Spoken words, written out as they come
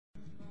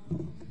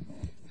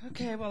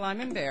Okay, well,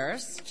 I'm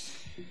embarrassed.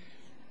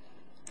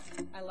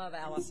 I love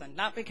Allison.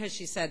 Not because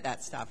she said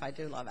that stuff. I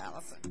do love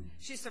Allison.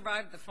 She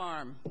survived the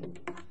farm.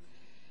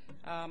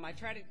 I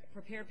try to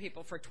prepare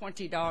people for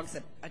 20 dogs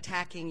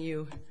attacking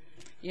you,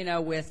 you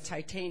know, with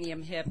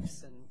titanium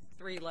hips and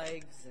 3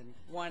 legs and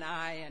 1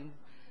 eye. And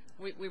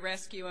we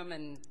rescue them,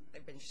 and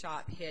they've been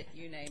shot, hit,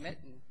 you name it.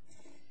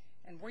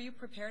 And were you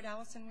prepared,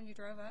 Allison, when you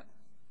drove up?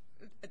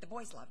 The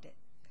boys loved it.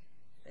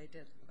 They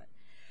did love it.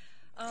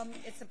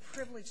 It's a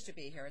privilege to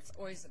be here. It's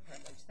always a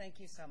privilege. Thank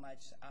you so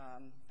much.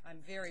 I'm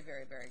very,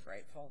 very, very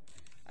grateful.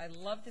 I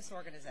love this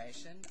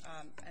organization,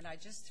 and I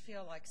just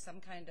feel like some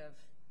kind of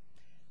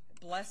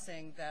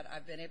blessing that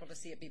I've been able to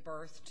see it be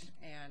birthed.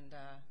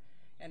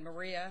 And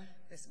Maria,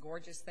 this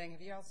gorgeous thing.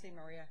 Have you all seen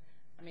Maria?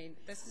 I mean,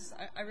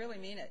 I really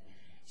mean it.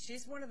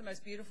 She's one of the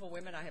most beautiful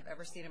women I have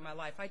ever seen in my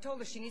life. I told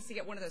her she needs to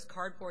get one of those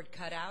cardboard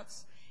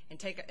cutouts and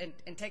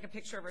take a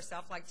picture of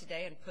herself like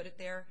today and put it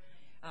there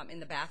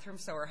in the bathroom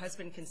so her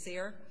husband can see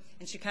her.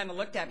 And she kind of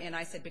looked at me, and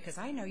I said, because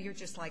I know you're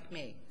just like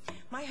me.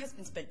 My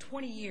husband spent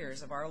 20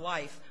 years of our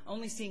life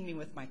only seeing me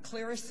with my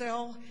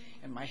Clearasil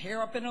and my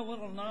hair up in a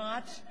little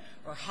knot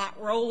or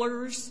hot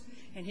rollers.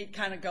 And he'd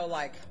kind of go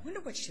like, I wonder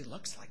what she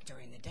looks like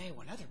during the day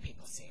when other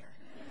people see her.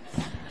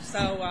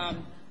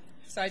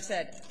 So I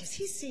said, does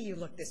he see you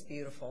look this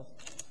beautiful?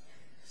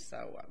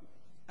 So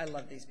I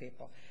love these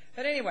people.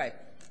 But anyway,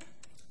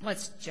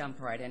 let's jump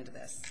right into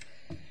this.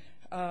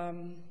 Let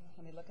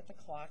me look at the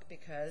clock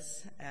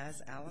because,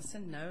 as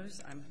Allison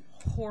knows, I'm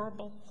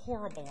horrible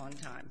on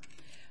time.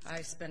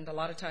 I spend a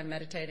lot of time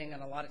meditating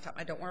and a lot of time.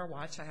 I don't wear a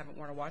watch. I haven't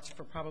worn a watch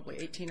for probably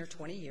 18 or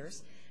 20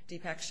 years.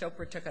 Deepak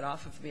Chopra took it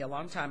off of me a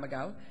long time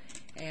ago.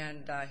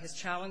 And his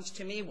challenge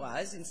to me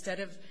was, instead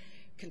of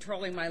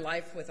controlling my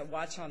life with a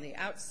watch on the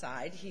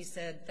outside, he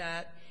said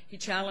that he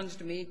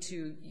challenged me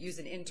to use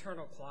an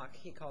internal clock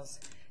he calls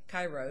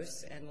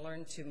Kairos and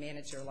learn to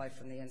manage your life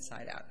from the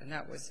inside out. And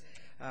that was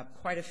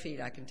quite a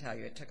feat, I can tell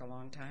you. It took a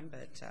long time,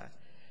 but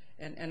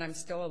and I'm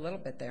still a little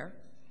bit there.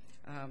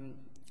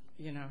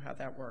 You know how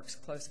that works.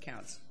 Close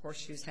counts,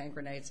 horseshoes, hand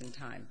grenades, and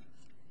time.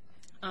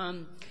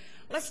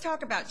 Let's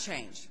talk about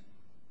change.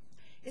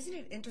 Isn't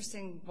it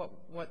interesting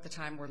what the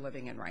time we're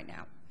living in right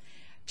now?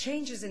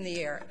 Change is in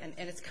the air, and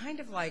it's kind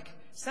of like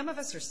some of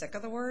us are sick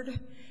of the word,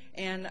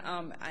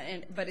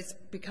 but it's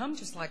become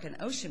just like an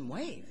ocean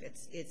wave.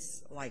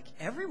 It's like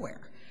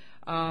everywhere.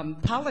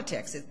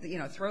 Politics,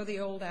 throw the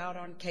old out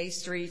on K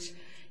Street.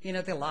 You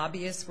know, the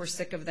lobbyists, we're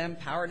sick of them.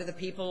 Power to the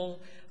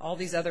people, all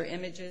these other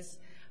images.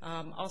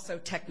 Also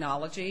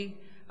technology.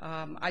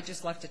 I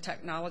just left a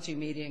technology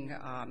meeting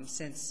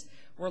since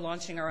we're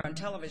launching our own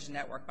television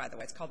network, by the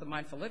way. It's called the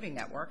Mindful Living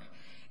Network.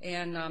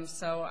 And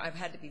so I've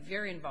had to be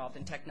very involved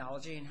in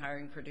technology and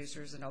hiring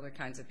producers and other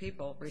kinds of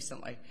people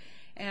recently.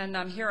 And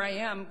here I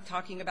am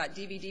talking about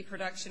DVD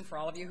production. For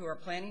all of you who are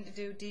planning to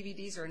do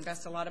DVDs or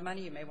invest a lot of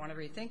money, you may want to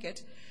rethink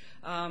it.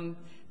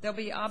 They'll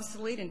be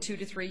obsolete in 2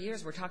 to 3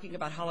 years. We're talking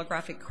about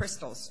holographic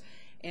crystals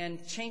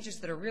and changes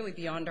that are really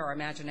beyond our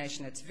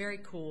imagination. It's very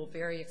cool,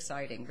 very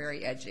exciting,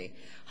 very edgy.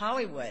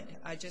 Hollywood,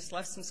 I just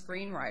left some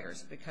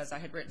screenwriters because I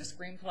had written a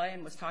screenplay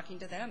and was talking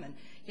to them,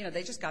 and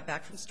they just got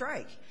back from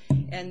strike.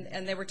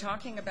 And they were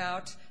talking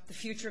about the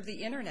future of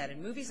the internet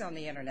and movies on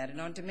the internet and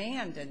on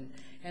demand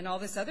and all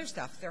this other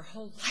stuff. Their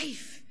whole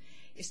life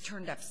is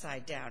turned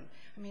upside down.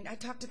 I mean, I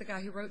talked to the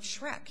guy who wrote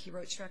Shrek. He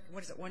wrote Shrek,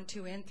 1,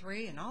 2, and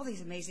 3, and all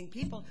these amazing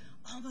people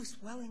almost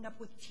welling up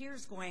with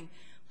tears going,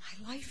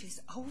 my life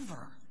is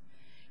over.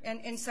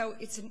 And so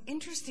it's an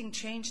interesting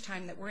change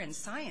time that we're in.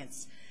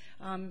 Science.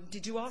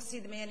 Did you all see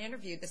the man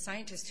interviewed, the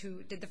scientist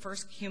who did the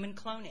first human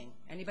cloning?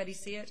 Anybody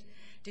see it?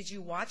 Did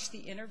you watch the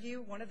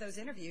interview? One of those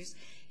interviews,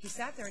 he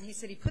sat there and he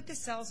said he put the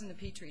cells in the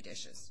Petri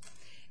dishes.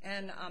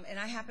 And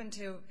I happened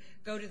to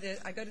go to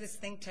this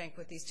think tank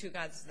with these 2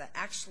 guys that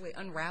actually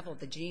unraveled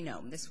the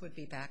genome. This would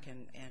be back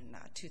in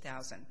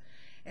 2000.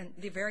 And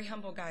they're very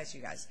humble guys,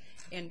 you guys,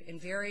 and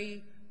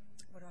very,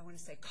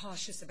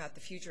 cautious about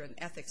the future and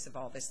ethics of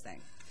all this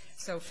thing.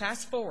 So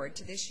fast forward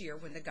to this year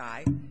when the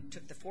guy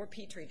took the 4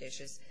 Petri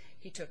dishes,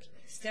 he took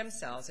stem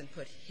cells and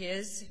put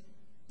his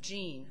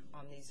gene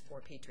on these 4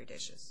 Petri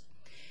dishes.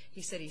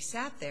 He said he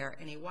sat there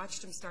and he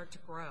watched them start to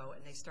grow,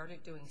 and they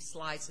started doing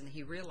slides, and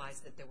he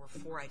realized that there were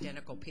 4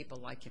 identical people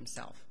like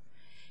himself.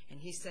 And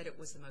he said it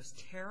was the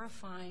most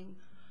terrifying,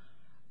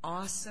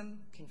 awesome,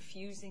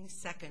 confusing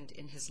second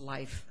in his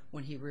life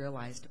when he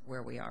realized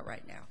where we are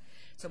right now.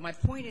 So my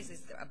point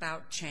is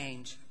about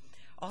change.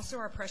 Also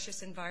our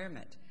precious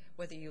environment.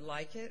 Whether you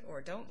like it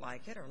or don't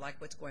like it or like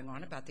what's going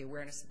on about the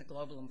awareness of the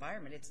global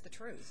environment, it's the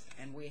truth.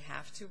 And we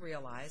have to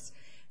realize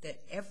that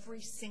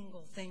every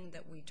single thing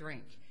that we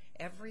drink,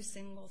 every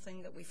single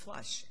thing that we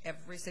flush,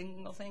 every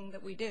single thing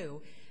that we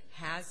do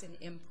has an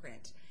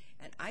imprint.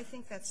 And I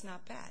think that's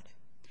not bad.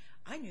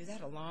 I knew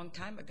that a long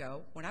time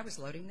ago when I was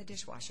loading the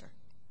dishwasher.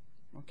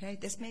 Okay,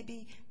 this may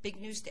be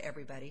big news to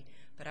everybody,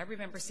 but I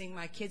remember seeing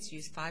my kids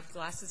use 5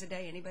 glasses a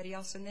day. Anybody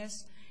else in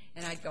this?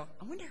 And I'd go,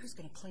 I wonder who's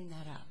going to clean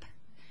that up.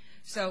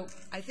 So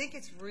I think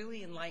it's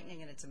really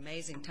enlightening and it's an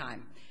amazing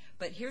time.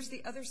 But here's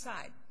the other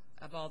side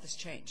of all this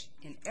change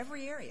in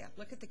every area.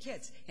 Look at the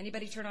kids.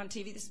 Anybody turn on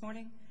TV this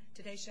morning?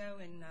 Today's show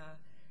in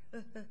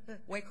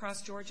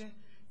Waycross, Georgia?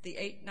 The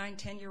 8, 9,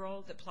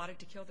 10-year-old that plotted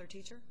to kill their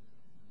teacher?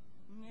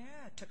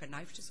 Yeah, took a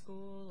knife to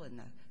school and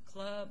the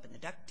club and the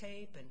duct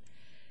tape. And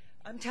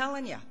I'm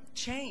telling you,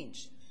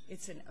 change.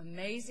 It's an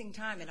amazing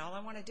time. And all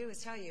I want to do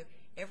is tell you,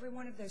 every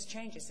one of those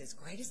changes, as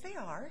great as they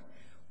are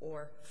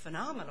or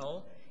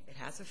phenomenal, it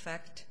has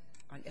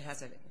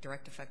a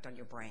direct effect on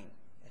your brain.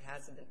 It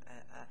has an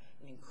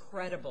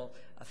incredible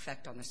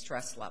effect on the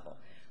stress level.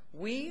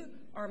 We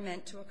are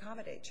meant to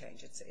accommodate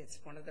change. It's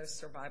one of those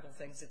survival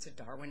things. It's a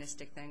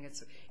Darwinistic thing. And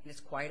it's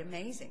quite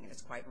amazing, and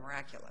it's quite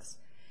miraculous.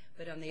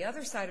 But on the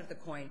other side of the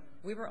coin,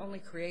 we were only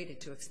created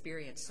to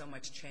experience so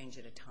much change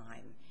at a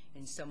time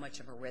in so much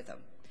of a rhythm.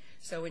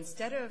 So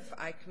instead of,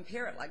 I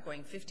compare it like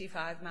going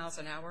 55 miles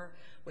an hour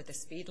with a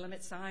speed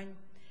limit sign,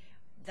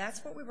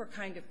 that's what we were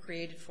kind of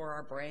created for,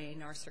 our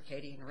brain, our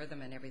circadian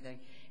rhythm and everything.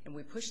 And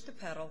we pushed the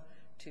pedal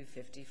to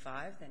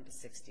 55, then to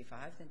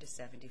 65, then to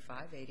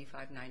 75,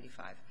 85,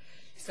 95.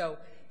 So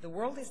the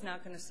world is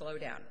not going to slow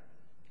down.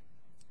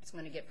 It's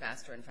going to get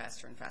faster and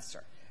faster and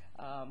faster.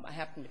 I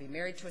happen to be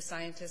married to a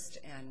scientist,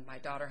 and my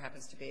daughter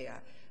happens to be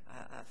a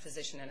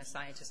physician and a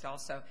scientist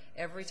also.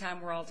 Every time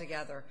we're all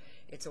together,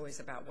 it's always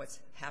about what's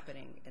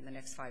happening in the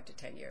next 5 to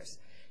 10 years.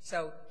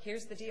 So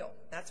here's the deal.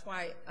 That's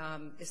why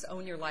this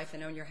Own Your Life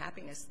and Own Your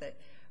Happiness that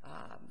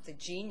the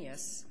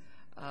genius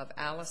of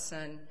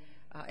Allison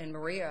and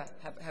Maria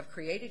have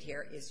created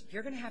here is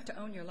you're going to have to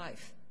own your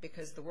life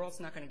because the world's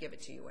not going to give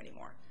it to you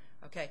anymore,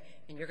 okay?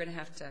 And you're going to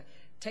have to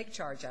take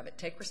charge of it,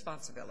 take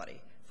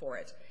responsibility for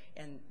it.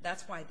 And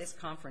that's why this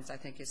conference, I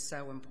think, is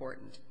so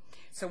important.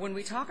 So when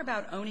we talk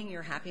about owning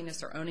your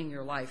happiness or owning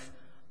your life,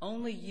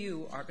 only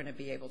you are going to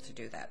be able to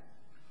do that.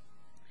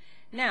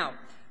 Now,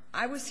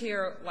 I was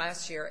here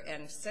last year,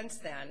 and since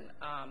then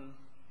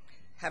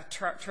have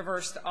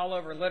traversed all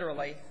over,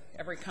 literally,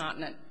 every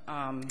continent,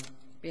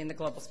 being the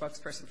global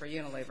spokesperson for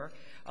Unilever,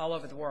 all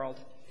over the world.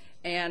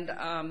 And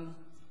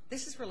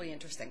this is really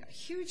interesting. A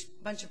huge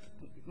bunch of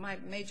my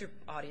major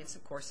audience,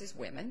 of course, is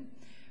women,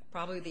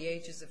 probably the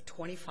ages of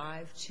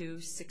 25 to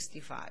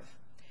 65.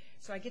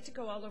 So I get to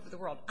go all over the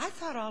world. I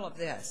thought all of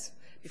this,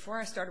 before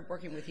I started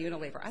working with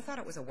Unilever, I thought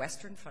it was a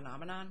Western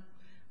phenomenon.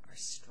 Our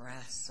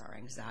stress, our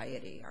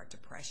anxiety, our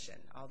depression,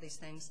 all these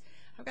things.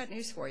 I've got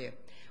news for you.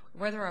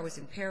 Whether I was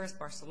in Paris,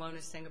 Barcelona,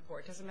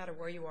 Singapore, it doesn't matter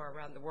where you are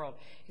around the world,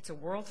 it's a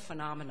world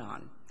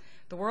phenomenon.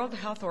 The World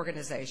Health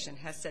Organization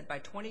has said by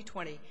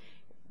 2020,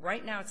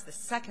 right now it's the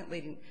second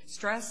leading,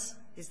 stress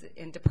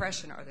and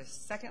depression are the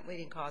second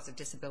leading cause of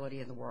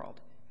disability in the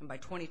world. And by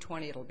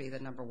 2020, it'll be the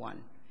number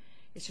one.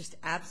 It's just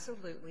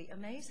absolutely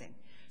amazing.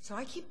 So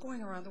I keep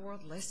going around the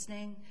world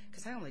listening,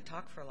 because I only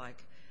talk for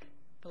like,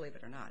 believe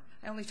it or not,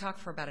 I only talk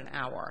for about an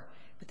hour.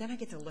 But then I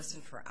get to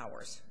listen for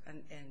hours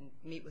and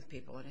meet with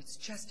people, and it's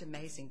just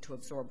amazing to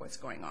absorb what's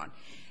going on.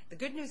 The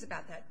good news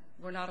about that,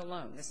 we're not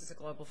alone. This is a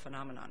global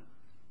phenomenon.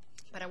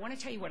 But I want to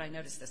tell you what I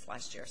noticed this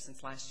last year,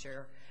 since last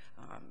year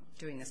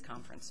doing this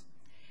conference.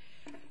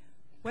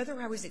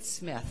 Whether I was at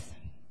Smith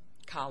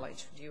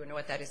College, do you know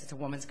what that is? It's a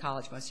women's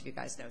college. Most of you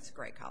guys know it's a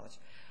great college.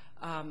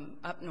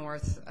 Up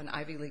north, an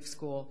Ivy League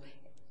school.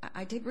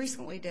 I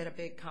recently did a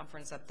big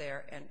conference up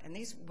there, and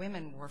these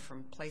women were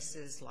from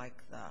places like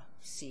the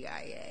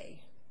CIA,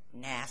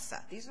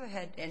 NASA. These are the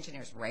head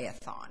engineers,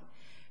 Raytheon,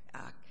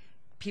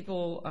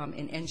 people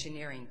in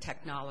engineering,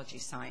 technology,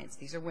 science.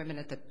 These are women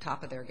at the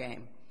top of their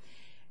game.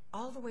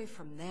 All the way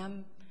from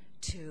them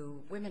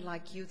to women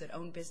like you that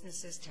own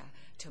businesses,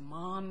 to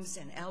moms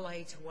in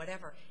LA, to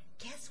whatever.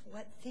 Guess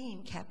what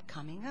theme kept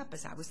coming up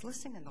as I was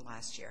listening in the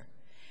last year?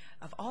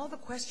 Of all the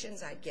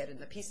questions I'd get and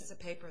the pieces of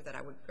paper that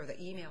I would, or the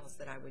emails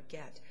that I would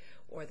get,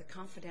 or the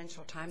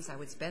confidential times I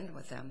would spend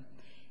with them,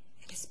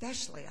 and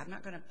especially, I'm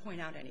not going to point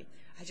out any,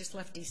 I just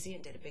left D.C.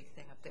 and did a big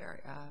thing up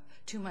there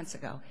 2 months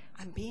ago.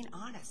 I'm being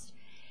honest.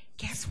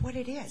 Guess what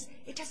it is?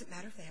 It doesn't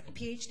matter if they have a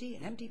PhD,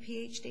 an MD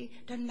PhD,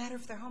 doesn't matter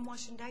if they're home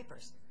washing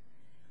diapers.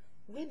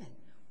 Women,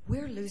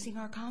 we're losing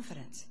our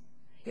confidence.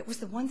 It was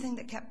the one thing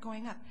that kept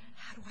going up.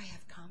 How do I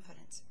have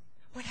confidence?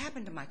 What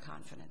happened to my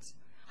confidence?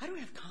 I don't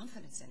have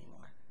confidence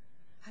anymore.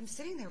 I'm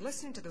sitting there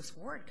listening to this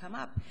word come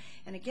up.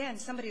 And again,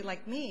 somebody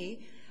like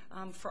me,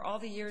 for all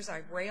the years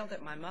I railed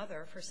at my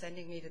mother for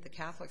sending me to the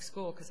Catholic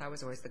school because I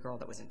was always the girl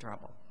that was in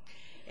trouble.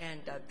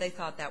 And they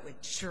thought that would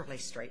surely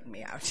straighten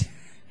me out.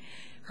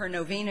 Her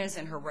novenas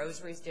and her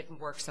rosaries didn't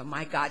work, so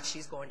my God,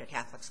 she's going to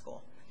Catholic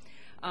school.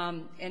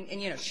 And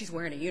you know, she's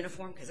wearing a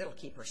uniform because it'll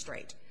keep her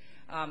straight.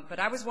 But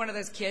I was one of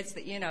those kids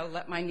that, you know,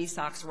 let my knee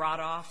socks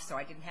rot off so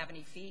I didn't have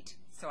any feet.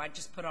 So I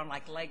just put on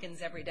like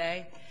leggings every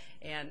day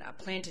and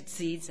planted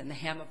seeds in the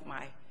hem of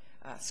my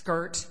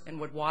skirt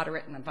and would water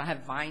it, and I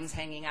have vines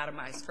hanging out of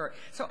my skirt.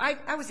 So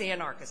I was the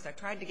anarchist. I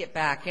tried to get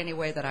back any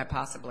way that I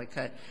possibly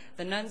could.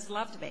 The nuns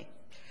loved me.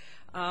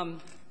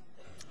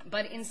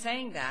 But in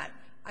saying that,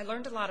 I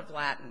learned a lot of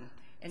Latin.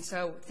 And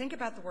so think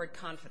about the word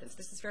confidence.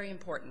 This is very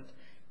important.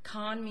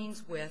 Con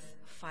means with,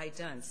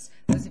 fidens.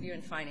 Those of you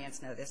in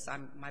finance know this.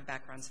 My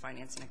background's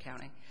finance and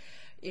accounting.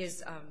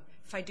 Is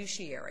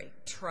fiduciary,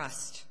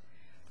 trust,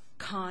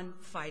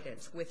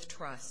 confidence with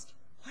trust.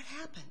 What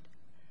happened?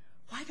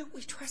 Why don't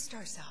we trust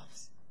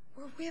ourselves?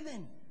 We're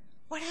women.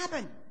 What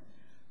happened?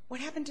 What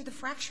happened to the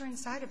fracture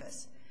inside of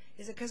us?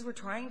 Is it because we're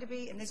trying to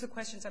be, and these are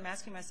questions I'm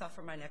asking myself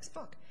for my next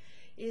book,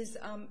 is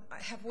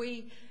have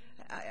we,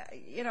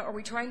 are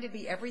we trying to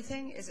be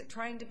everything?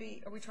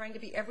 Are we trying to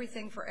be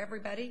everything for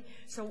everybody?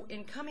 So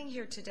in coming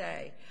here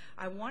today,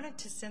 I wanted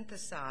to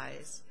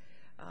synthesize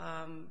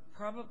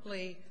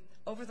probably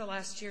over the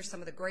last year some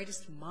of the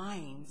greatest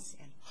minds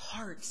and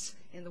hearts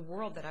in the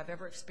world that I've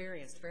ever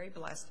experienced, very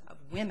blessed, of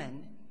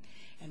women.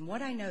 And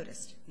what I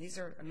noticed, these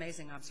are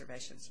amazing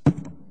observations,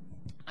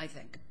 I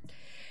think,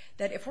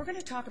 that if we're going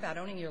to talk about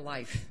owning your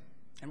life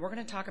and we're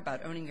going to talk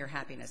about owning your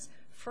happiness,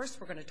 first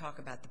we're going to talk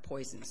about the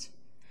poisons.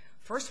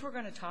 First we're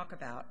going to talk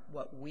about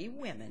what we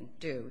women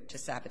do to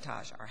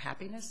sabotage our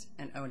happiness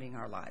and owning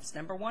our lives.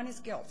 Number one is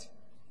guilt.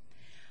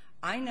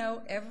 I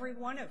know every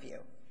one of you,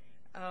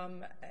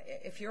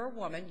 if you're a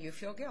woman, you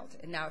feel guilt.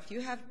 And now if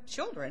you have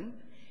children,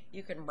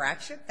 you can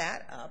ratchet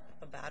that up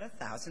about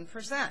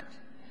 1,000%.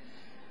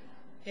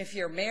 If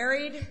you're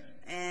married,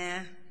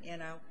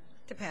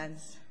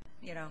 depends,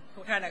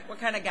 what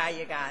kind of guy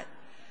you got.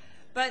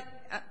 But,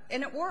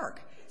 and at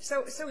work.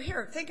 So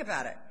here, think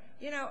about it.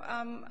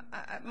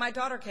 My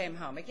daughter came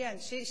home. Again,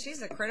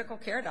 she's a critical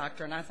care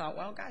doctor, and I thought,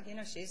 well, God,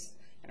 she's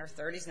in her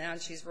 30s now,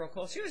 and she's real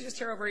cool. She was just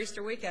here over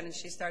Easter weekend, and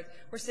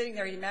we're sitting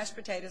there eating mashed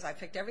potatoes. I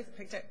fixed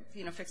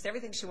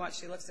everything she wants.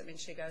 She looks at me, and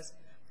she goes,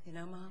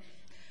 Mom,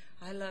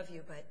 I love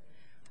you, but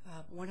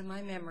one of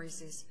my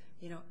memories is,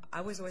 I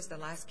was always the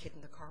last kid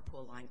in the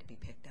carpool line to be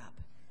picked up.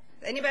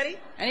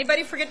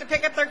 Anybody forget to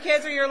pick up their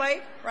kids or you're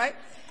late, right?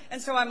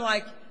 And so I'm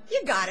like,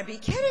 you got to be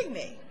kidding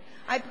me.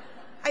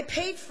 I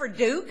paid for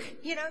Duke,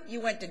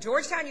 you went to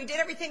Georgetown, you did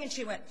everything, and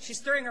she's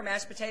stirring her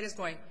mashed potatoes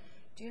going,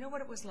 do you know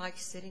what it was like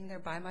sitting there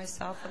by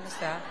myself on the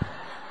staff?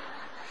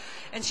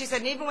 And she said,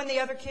 and even when the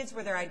other kids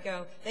were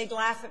there, they'd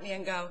laugh at me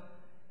and go,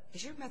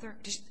 is your mother,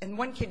 and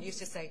one kid used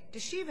to say,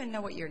 does she even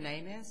know what your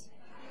name is?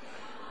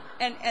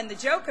 And the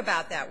joke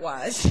about that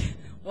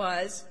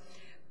was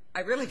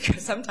I really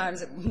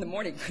sometimes in the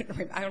morning couldn't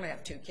remember. I only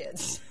have 2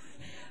 kids.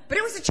 But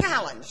it was a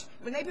challenge.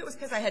 Maybe it was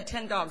because I had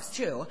 10 dogs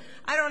too.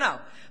 I don't know.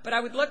 But I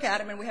would look at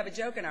them, and we have a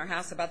joke in our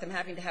house about them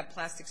having to have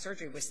plastic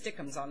surgery with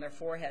stickums on their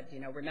forehead,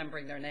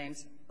 remembering their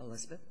names.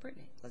 Elizabeth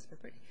Brittany.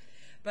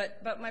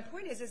 But my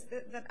point is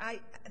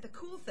that the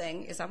cool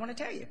thing is I want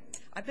to tell you,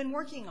 I've been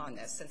working on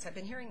this since I've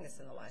been hearing this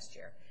in the last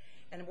year.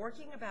 And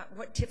working about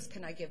what tips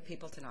can I give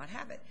people to not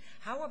have it.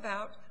 How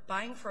about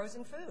buying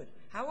frozen food?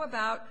 How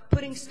about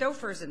putting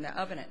Stouffer's in the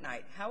oven at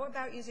night? How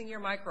about using your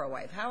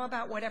microwave? How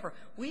about whatever?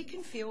 We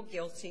can feel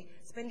guilty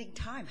spending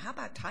time. How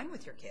about time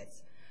with your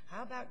kids?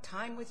 How about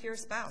time with your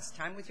spouse,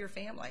 time with your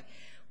family?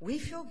 We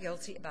feel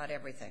guilty about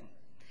everything.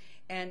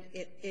 And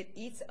it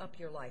eats up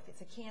your life. It's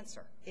a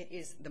cancer. It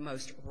is the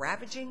most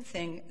ravaging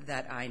thing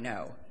that I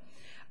know.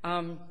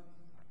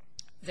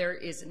 There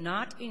is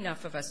not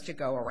enough of us to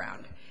go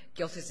around.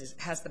 Guilt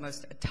has the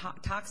most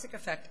toxic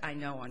effect I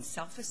know on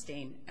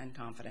self-esteem and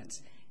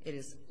confidence. It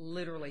is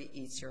literally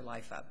eats your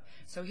life up.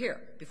 So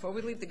here, before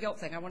we leave the guilt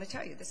thing, I want to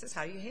tell you, this is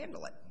how you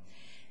handle it.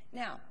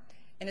 Now,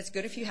 and it's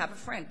good if you have a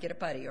friend, get a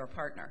buddy or a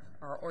partner,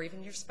 or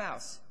even your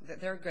spouse.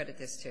 They're good at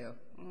this too.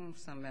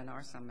 Some men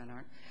are, some men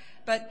aren't.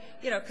 But,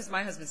 because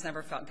my husband's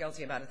never felt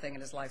guilty about a thing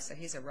in his life, so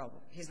he's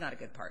not a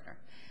good partner.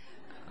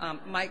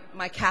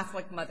 My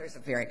Catholic mother's a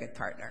very good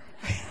partner.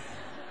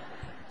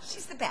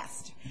 She's the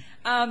best.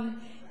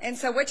 And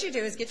so what you do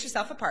is get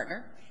yourself a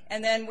partner,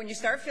 and then when you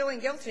start feeling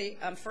guilty,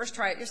 first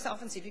try it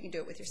yourself and see if you can do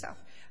it with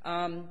yourself.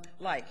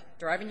 Like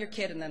driving your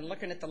kid and then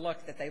looking at the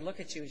look that they look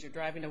at you as you're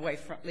driving away,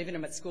 leaving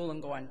them at school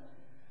and going,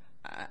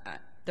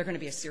 they're going to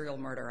be a serial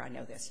murderer, I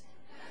know this.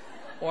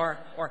 Or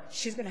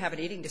she's going to have an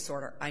eating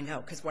disorder, I know,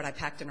 because what I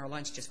packed in her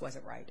lunch just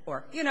wasn't right.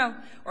 Or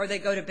they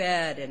go to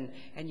bed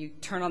and you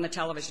turn on the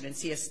television and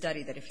see a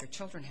study that if your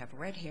children have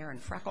red hair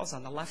and freckles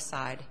on the left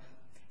side,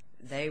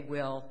 they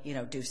will,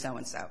 do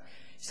so-and-so.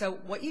 So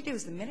what you do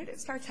is the minute it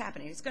starts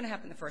happening, it's going to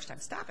happen the first time,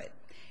 stop it.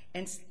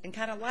 And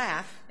kind of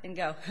laugh and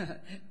go,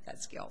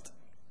 that's guilt.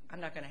 I'm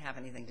not going to have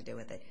anything to do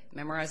with it.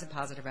 Memorize a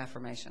positive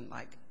affirmation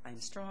like,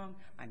 I'm strong,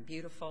 I'm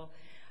beautiful,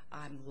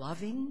 I'm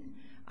loving,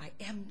 I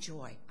am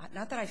joy.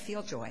 Not that I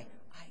feel joy,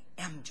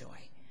 I am joy.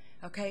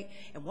 Okay?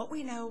 And what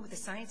we know, the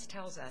science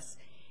tells us,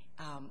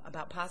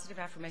 about positive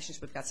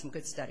affirmations, we've got some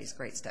good studies,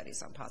 great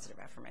studies on positive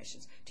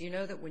affirmations. Do you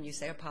know that when you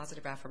say a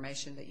positive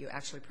affirmation that you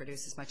actually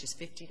produce as much as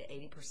 50 to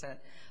 80%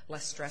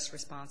 less stress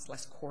response,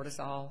 less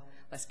cortisol,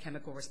 less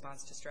chemical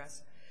response to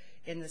stress?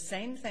 In the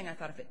same thing, I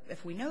thought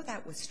if we know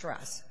that with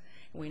stress,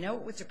 and we know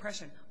it with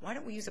depression, why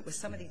don't we use it with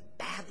some of these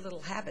bad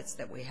little habits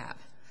that we have?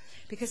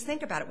 Because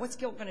think about it, what's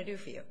guilt going to do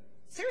for you?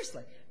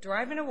 Seriously,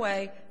 driving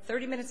away,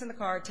 30 minutes in the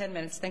car, 10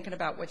 minutes, thinking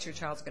about what your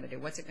child's going to do.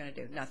 What's it going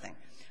to do? Nothing.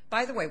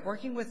 By the way,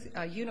 working with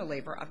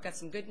Unilever, I've got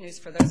some good news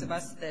for those of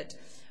us that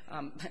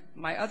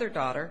my other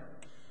daughter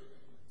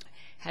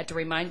had to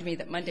remind me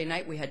that Monday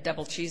night we had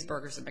double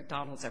cheeseburgers at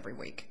McDonald's every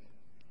week.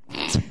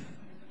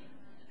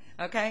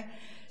 Okay?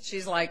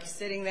 she's like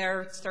sitting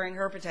there stirring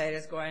her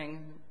potatoes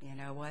going, you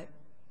know what?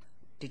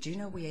 Did you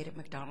know we ate at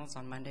McDonald's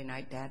on Monday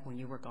night, Dad, when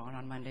you were gone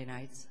on Monday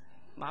nights?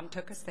 Mom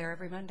took us there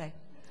every Monday.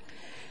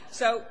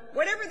 So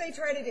whatever they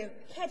try to do,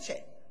 catch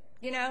it,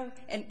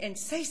 and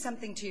say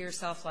something to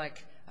yourself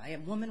like, I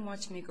am woman,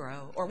 watch me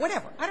grow, or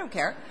whatever. I don't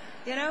care.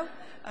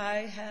 I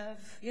have,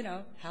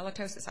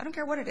 halitosis. I don't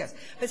care what it is.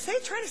 But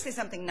try to say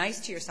something nice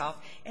to yourself,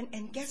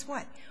 and guess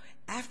what?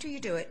 After you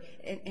do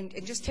it,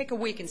 and just take a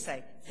week and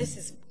say,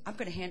 I'm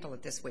going to handle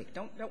it this week.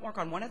 Don't work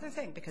on one other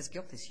thing, because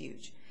guilt is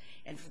huge.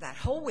 And for that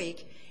whole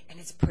week, and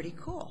it's pretty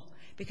cool,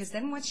 because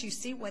then once you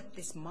see what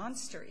this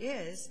monster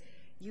is,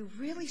 you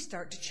really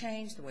start to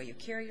change the way you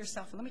carry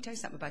yourself. And let me tell you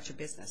something about your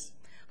business.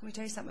 Let me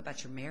tell you something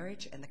about your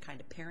marriage and the kind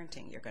of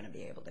parenting you're going to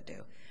be able to do.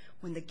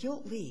 When the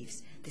guilt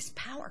leaves, this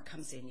power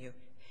comes in you,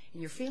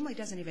 and your family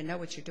doesn't even know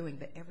what you're doing,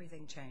 but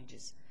everything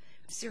changes.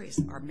 I'm serious.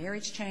 Our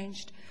marriage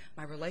changed.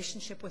 My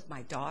relationship with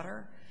my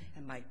daughter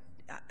and I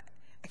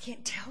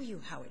can't tell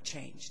you how it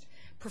changed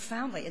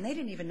profoundly, and they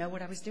didn't even know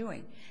what I was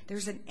doing.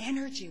 There's an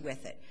energy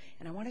with it,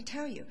 and I want to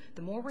tell you,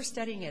 the more we're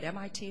studying at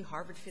MIT,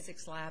 Harvard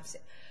Physics Labs,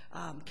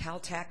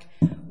 Caltech,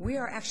 we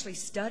are actually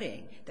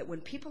studying that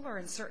when people are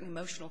in certain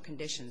emotional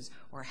conditions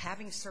or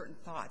having certain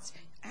thoughts,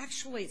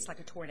 actually it's like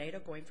a tornado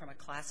going from a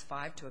class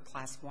 5 to a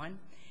class 1.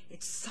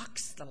 It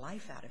sucks the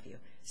life out of you,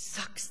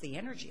 sucks the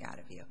energy out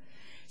of you.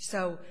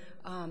 So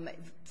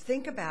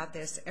think about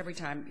this every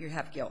time you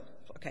have guilt.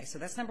 Okay, so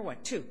that's number 1.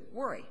 2,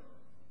 worry.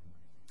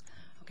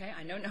 Okay,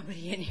 I know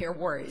nobody in here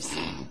worries.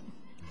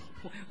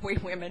 We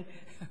women,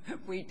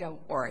 we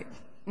don't worry.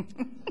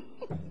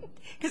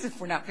 Because if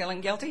we're not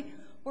feeling guilty,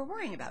 we're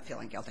worrying about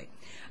feeling guilty.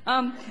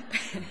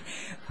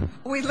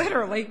 We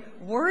literally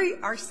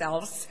worry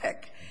ourselves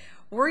sick.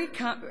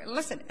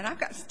 Listen, and I've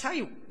got to tell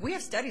you, we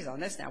have studies on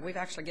this now. We're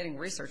actually getting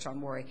research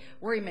on worry.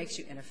 Worry makes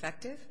you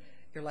ineffective.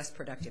 You're less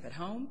productive at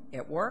home,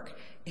 at work.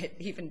 It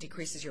even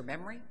decreases your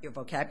memory, your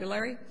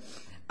vocabulary.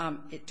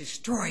 It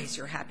destroys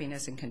your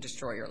happiness and can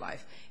destroy your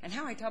life. And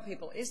how I tell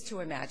people is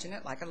to imagine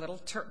it like a little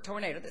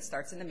tornado that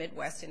starts in the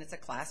Midwest, and it's a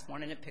class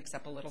 1, and it picks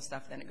up a little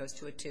stuff, then it goes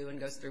to a 2 and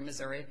goes through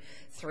Missouri,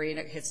 3, and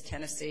it hits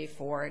Tennessee,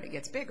 4, and it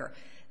gets bigger.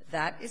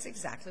 That is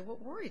exactly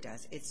what worry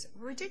does. It's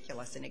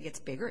ridiculous, and it gets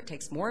bigger. It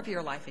takes more of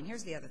your life, and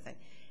here's the other thing.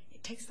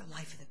 It takes the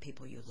life of the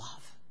people you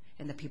love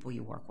and the people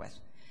you work with.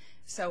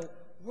 So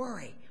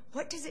worry,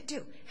 what does it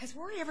do? Has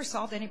worry ever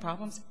solved any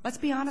problems? Let's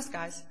be honest,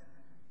 guys.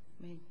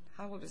 I mean,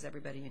 how old is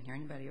everybody in here?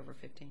 Anybody over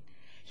 15?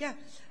 Yeah.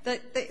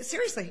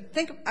 Seriously,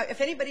 think. If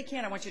anybody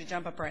can, I want you to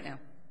jump up right now.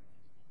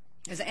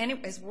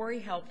 Has worry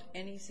helped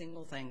any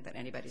single thing that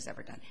anybody's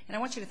ever done? And I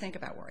want you to think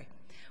about worry.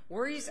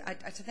 Worries,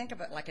 to think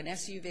of it like an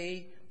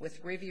SUV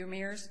with rearview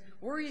mirrors.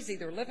 Worry is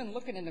either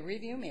looking in the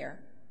rearview mirror,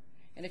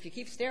 and if you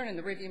keep staring in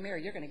the rearview mirror,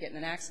 you're going to get in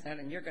an accident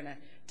and you're going to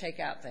take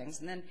out things.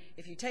 And then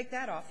if you take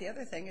that off, the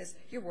other thing is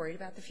you're worried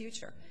about the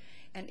future.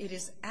 And it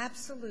is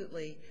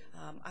absolutely,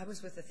 I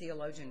was with a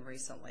theologian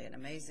recently, an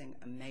amazing,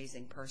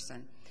 amazing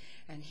person.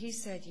 And he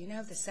said,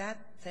 the sad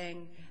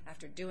thing,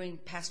 after doing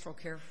pastoral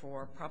care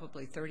for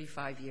probably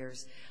 35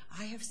 years,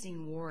 I have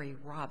seen worry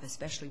rob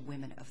especially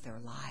women of their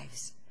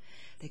lives.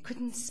 They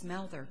couldn't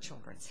smell their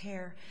children's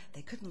hair.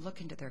 They couldn't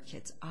look into their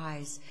kids'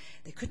 eyes.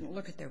 They couldn't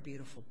look at their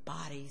beautiful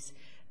bodies.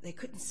 They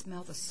couldn't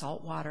smell the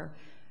salt water.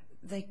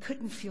 They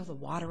couldn't feel the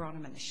water on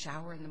them in the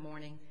shower in the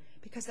morning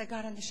because they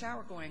got in the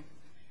shower going,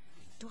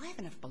 do I have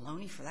enough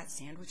bologna for that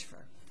sandwich for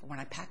when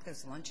I pack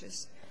those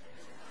lunches?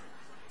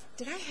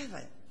 Did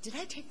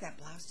I take that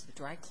blouse to the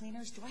dry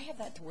cleaners? Do I have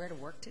that to wear to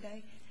work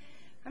today?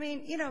 I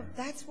mean,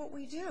 that's what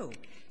we do.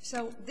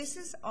 So this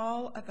is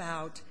all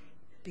about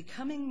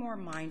becoming more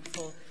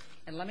mindful.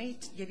 And let me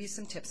give you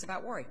some tips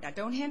about worry. Now,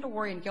 don't handle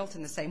worry and guilt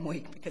in the same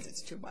week because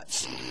it's too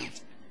much.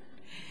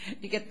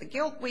 You get the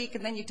guilt week,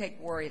 and then you take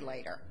worry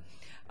later.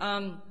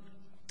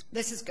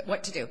 This is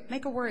what to do.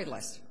 Make a worry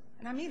list.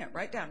 And I mean it.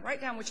 Write down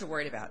what you're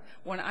worried about.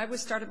 When I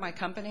started my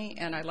company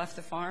and I left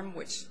the farm,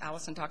 which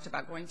Allison talked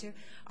about going to,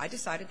 I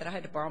decided that I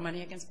had to borrow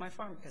money against my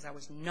farm because I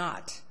was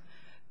not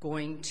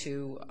going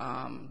to,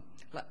 I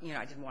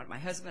didn't want my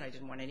husband. I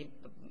didn't want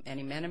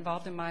any men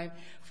involved in my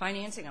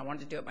financing. I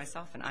wanted to do it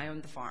myself, and I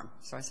owned the farm.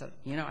 So I said,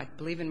 I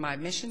believe in my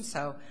mission,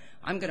 so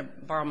I'm going to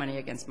borrow money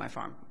against my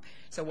farm.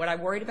 So what I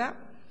worried about,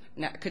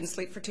 I couldn't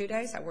sleep for 2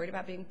 days. I worried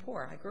about being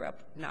poor. I grew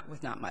up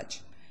with not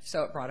much.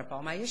 So it brought up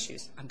all my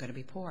issues. I'm going to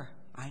be poor.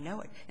 I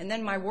know it. And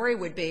then my worry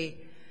would be,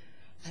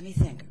 let me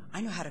think.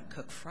 I know how to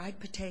cook fried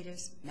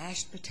potatoes,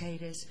 mashed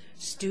potatoes,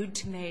 stewed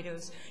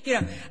tomatoes.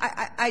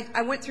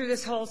 I went through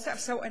this whole stuff.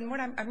 So, and what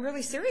I'm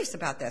really serious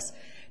about this.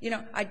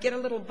 I'd get a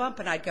little bump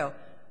and I'd go,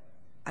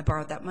 I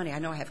borrowed that money. I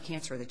know I have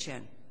cancer of the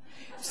chin.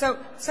 So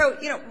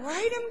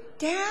write them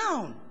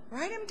down.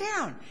 Write them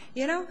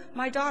down.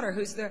 My daughter,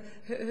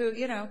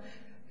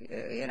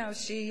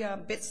 she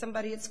bit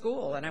somebody at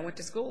school, and I went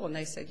to school, and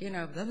they said,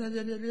 blah, blah,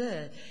 blah, blah,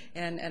 blah.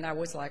 And I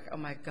was like, oh,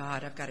 my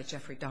God, I've got a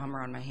Jeffrey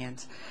Dahmer on my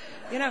hands.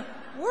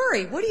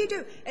 Worry. What do you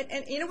do?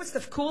 And what's the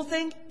cool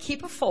thing?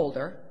 Keep a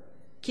folder,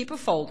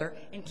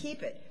 and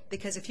keep it.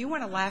 Because if you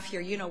want to laugh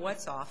here,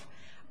 what's off.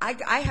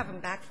 I have them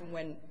back from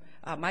when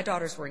My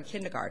daughters were in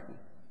kindergarten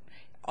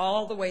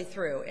all the way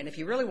through. And if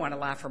you really want to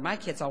laugh, my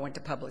kids all went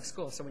to public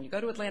school. So when you go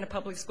to Atlanta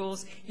public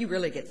schools, you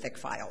really get thick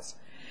files.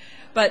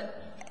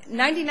 But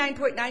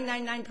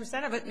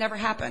 99.999% of it never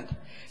happened.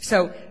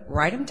 So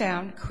write them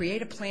down,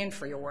 create a plan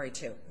for your worry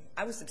too.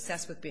 I was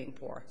obsessed with being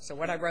poor. So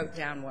what I wrote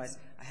down was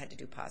I had to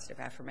do positive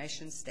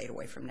affirmations, stayed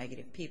away from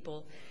negative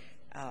people.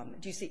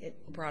 Do you see,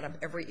 it brought up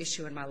every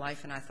issue in my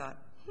life, and I thought,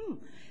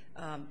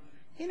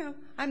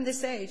 I'm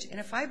this age, and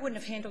if I wouldn't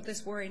have handled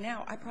this worry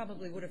now, I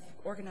probably would have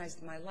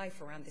organized my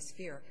life around this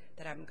fear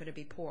that I'm going to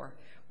be poor,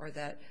 or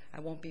that I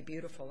won't be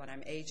beautiful and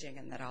I'm aging,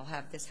 and that I'll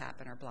have this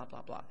happen, or blah,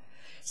 blah, blah.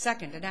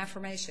 Second, an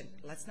affirmation.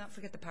 Let's not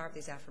forget the power of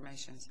these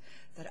affirmations,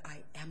 that I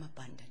am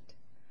abundant,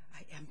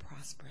 I am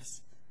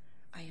prosperous,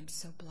 I am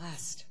so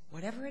blessed,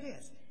 whatever it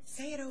is.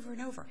 Say it over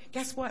and over.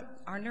 Guess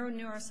what? Our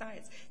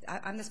neuroscience.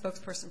 I'm the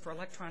spokesperson for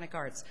electronic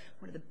arts.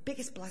 One of the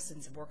biggest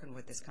blessings of working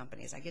with this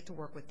company is I get to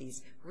work with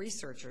these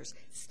researchers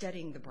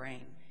studying the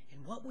brain.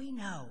 And what we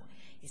know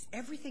is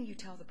everything you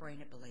tell the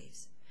brain, it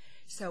believes.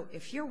 So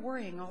if you're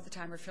worrying all the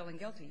time or feeling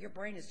guilty, your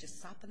brain is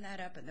just sopping that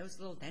up, and those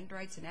little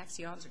dendrites and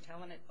axons are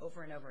telling it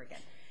over and over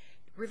again.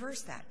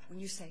 Reverse that when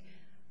you say,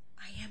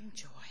 I am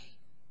joy.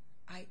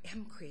 I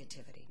am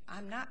creativity.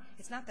 I'm not,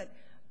 it's not that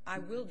I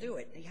will do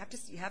it. You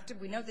have to,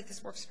 we know that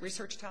this works.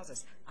 Research tells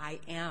us, I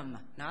am,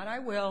 not I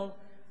will,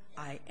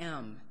 I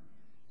am.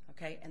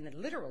 Okay? And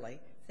then literally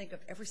think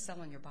of every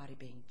cell in your body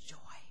being joy,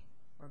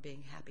 or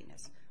being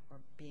happiness, or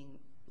being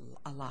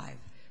alive.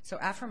 So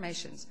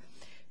affirmations.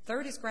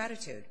 Third is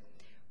gratitude.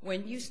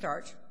 When you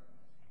start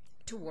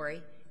to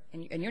worry,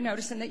 and you're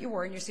noticing that you're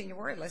worrying, you're seeing your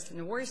worry list, and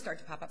the worries start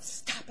to pop up,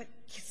 stop it,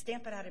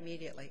 stamp it out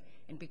immediately,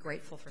 and be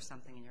grateful for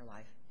something in your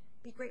life.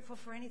 Be grateful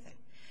for anything.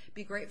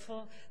 Be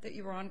grateful that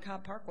you were on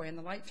Cobb Parkway and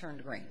the light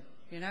turned green,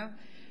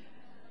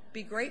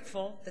 Be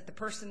grateful that the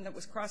person that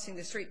was crossing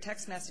the street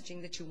text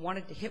messaging that you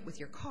wanted to hit with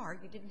your car,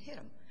 you didn't hit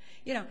him.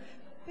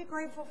 Be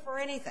grateful for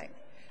anything.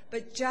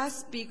 But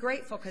just be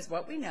grateful, because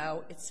what we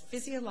know, it's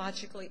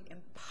physiologically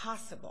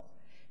impossible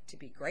to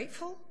be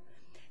grateful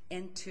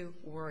and to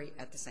worry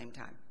at the same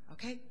time,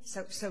 okay?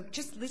 So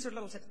just these are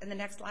little tips. And the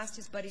last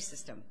is buddy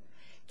system.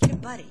 Get a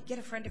buddy, get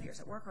a friend of yours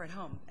at work or at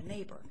home, a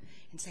neighbor,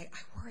 and say, I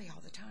worry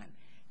all the time.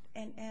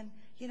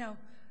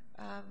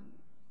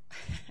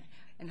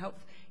 And hope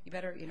you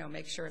better,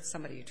 make sure it's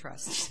somebody you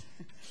trust.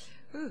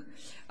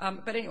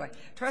 But anyway,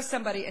 trust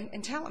somebody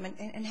and tell them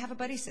and have a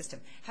buddy system.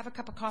 Have a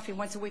cup of coffee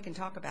once a week and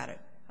talk about it,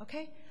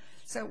 okay?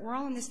 So we're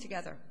all in this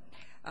together.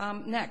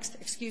 Next,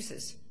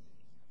 excuses.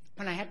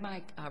 When I had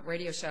my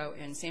radio show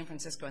in San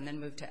Francisco and then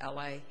moved to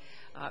L.A.,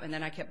 and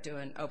then I kept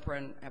doing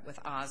Oprah with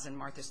Oz and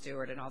Martha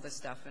Stewart and all this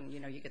stuff, and,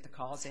 you get the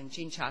calls in.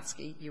 Jean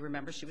Chotsky, you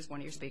remember, she was one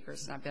of your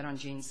speakers, and I've been on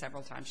Jean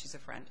several times. She's a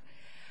friend.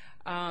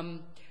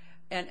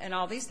 And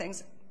all these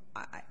things,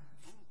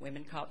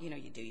 women call, you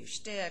do your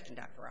shtick, and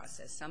Dr. Ross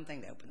says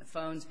something, they open the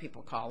phones,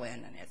 people call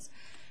in, and it's,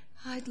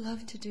 I'd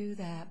love to do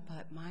that,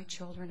 but my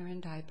children are in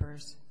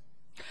diapers.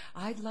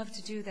 I'd love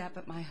to do that,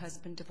 but my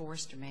husband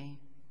divorced me.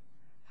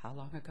 How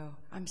long ago?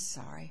 I'm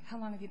sorry. How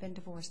long have you been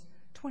divorced?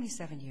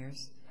 27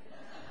 years.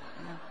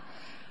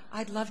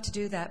 I'd love to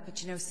do that, but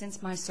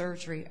since my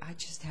surgery, I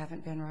just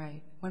haven't been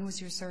right. When was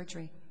your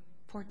surgery?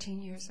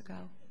 14 years ago.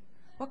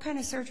 What kind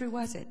of surgery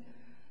was it?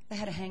 They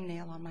had a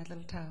hangnail on my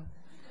little toe.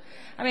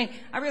 I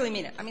really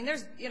mean it.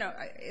 There's,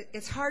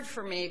 it's hard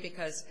for me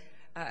because,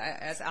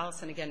 as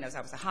Allison again knows,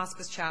 I was a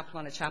hospice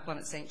chaplain, a chaplain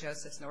at St.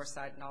 Joseph's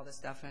Northside and all this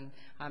stuff, and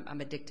I'm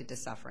addicted to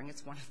suffering.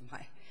 It's one of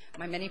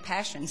my many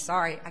passions.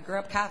 Sorry, I grew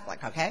up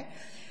Catholic, okay?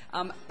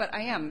 But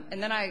I am.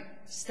 And then I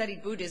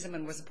studied Buddhism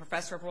and was a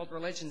professor of world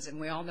religions, and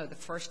we all know the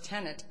first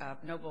tenet of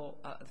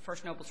the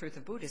first noble truth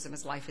of Buddhism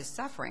is life is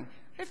suffering.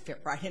 It fit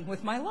right in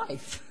with my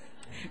life.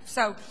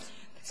 So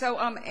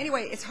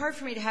anyway, it's hard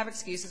for me to have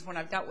excuses when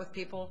I've dealt with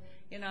people,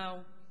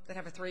 that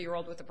have a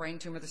 3-year-old with a brain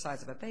tumor the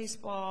size of a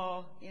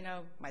baseball,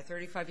 my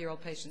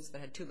 35-year-old patients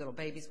that had 2 little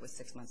babies with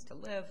 6 months to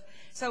live.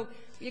 So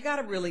you got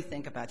to really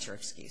think about your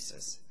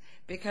excuses,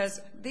 because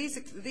these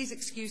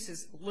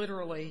excuses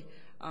literally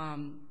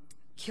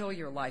kill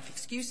your life.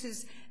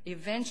 Excuses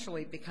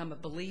eventually become a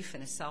belief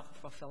in a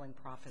self-fulfilling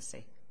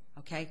prophecy,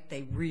 okay?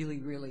 They really,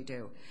 really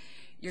do.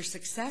 Your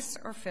success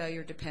or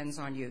failure depends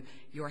on you.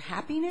 Your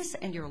happiness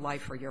and your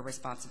life are your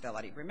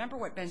responsibility. Remember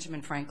what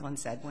Benjamin Franklin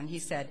said when he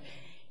said,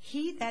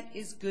 "He that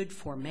is good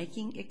for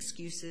making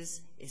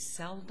excuses is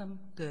seldom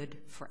good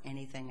for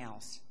anything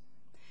else."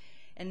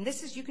 And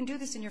this is, you can do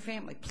this in your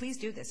family. Please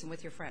do this, and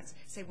with your friends.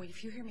 Say, well,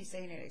 if you hear me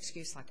saying an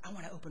excuse like, I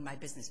want to open my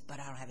business, but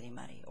I don't have any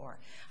money, or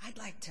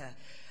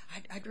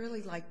I'd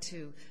really like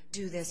to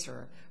do this,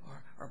 or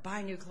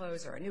buy new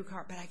clothes or a new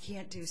car, but I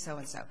can't do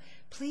so-and-so.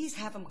 Please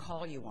have them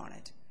call you on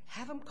it.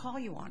 Have them call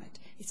you on it.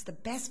 It's the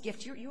best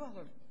gift. You all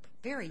are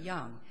very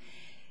young.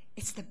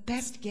 It's the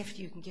best gift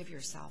you can give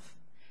yourself.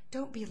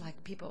 Don't be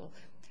like people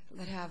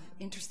that have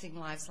interesting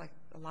lives, like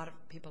a lot of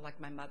people like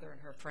my mother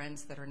and her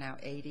friends that are now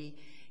 80,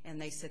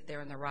 and they sit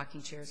there in their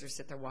rocking chairs or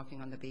sit there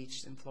walking on the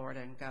beach in Florida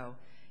and go,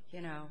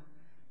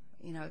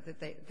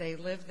 that they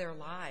live their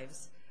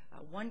lives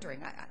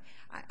wondering.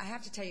 I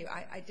have to tell you,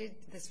 I did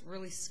this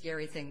really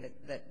scary thing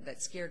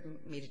that scared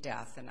me to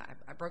death, and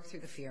I broke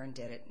through the fear and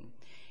did it.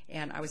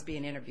 And I was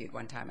being interviewed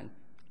one time, and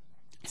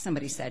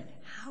somebody said,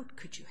 "How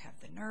could you have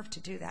the nerve to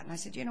do that?" And I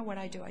said, "You know what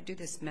I do? I do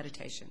this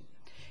meditation.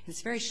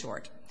 It's very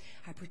short.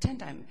 I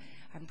pretend I'm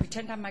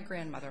my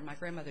grandmother. My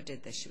grandmother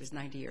did this. She was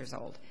 90 years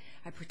old.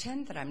 I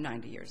pretend that I'm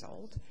 90 years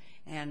old,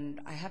 and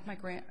I have my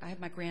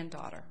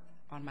granddaughter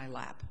on my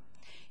lap.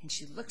 And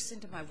she looks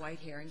into my white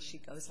hair, and she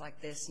goes like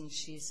this, and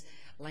she's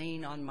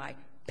laying on my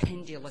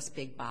pendulous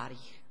big body,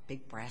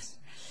 big breast.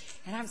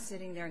 And I'm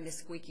sitting there in this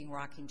squeaking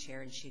rocking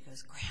chair, and she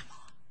goes,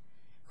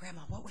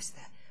 Grandma, what was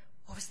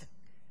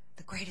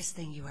the greatest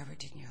thing you ever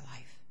did in your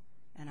life?"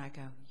 And I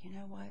go, "You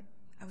know what?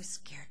 I was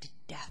scared to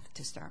death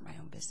to start my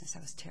own business. I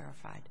was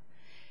terrified.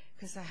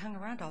 Because I hung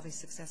around all these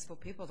successful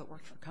people that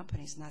worked for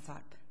companies, and I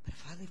thought, but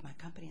if I leave my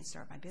company and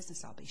start my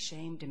business, I'll be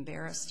shamed,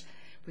 embarrassed.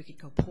 We could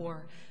go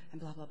poor,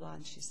 and blah, blah, blah."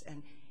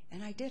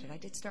 And I did it. I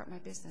did start my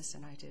business,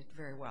 and I did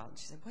very well. And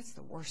she said, "What's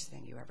the worst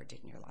thing you ever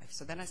did in your life?"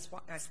 So then I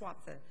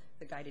swapped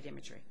the guided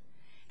imagery.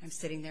 I'm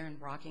sitting there and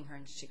rocking her,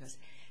 and she goes,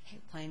 hey,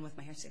 playing with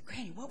my hair. She said,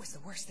 "Granny, what was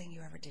the worst thing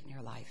you ever did in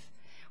your life?"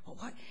 "Well,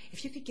 what?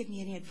 If you could give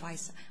me any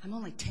advice, I'm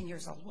only 10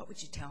 years old, what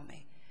would you tell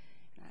me?"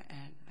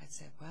 And I'd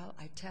say, "Well,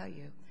 I tell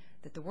you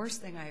that the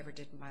worst thing I ever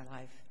did in my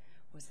life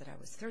was that I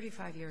was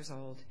 35 years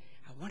old.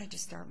 I wanted to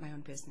start my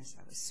own business.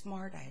 I was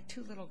smart. I had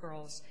 2 little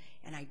girls,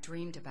 and I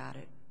dreamed about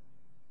it.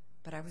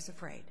 But I was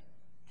afraid,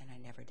 and I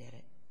never did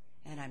it.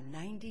 And I'm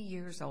 90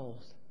 years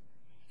old,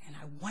 and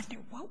I wonder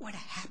what would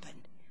have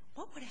happened.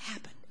 What would have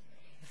happened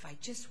if I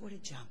just would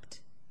have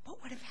jumped?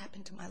 What would have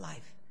happened to my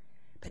life?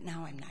 But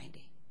now I'm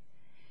 90.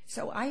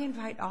 So I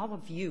invite all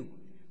of you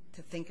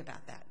to think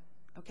about that,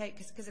 okay?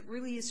 Because it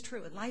really is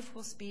true, and life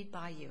will speed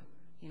by you.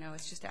 You know,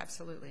 it's just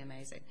absolutely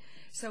amazing.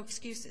 So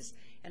excuses.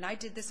 And I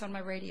did this on my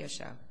radio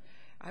show.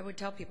 I would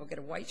tell people, get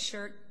a white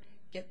shirt,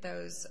 get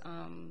those,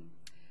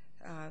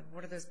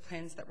 what are those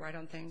pens that write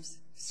on things?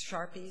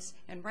 Sharpies,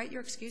 and write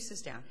your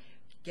excuses down.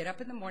 Get up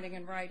in the morning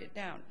and write it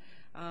down.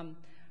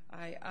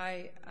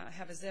 I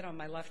have a zit on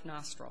my left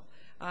nostril.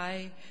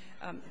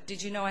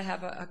 Did you know I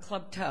have a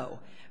club toe?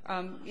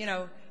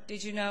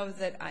 Did you know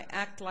that I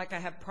act like I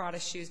have Prada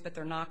shoes, but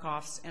they're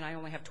knockoffs, and I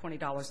only have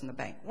 $20 in the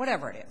bank?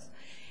 Whatever it is.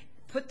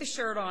 Put the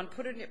shirt on,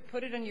 put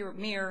it in your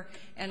mirror,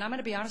 and I'm going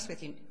to be honest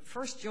with you.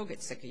 First, you'll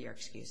get sick of your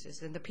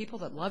excuses, and the people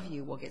that love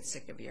you will get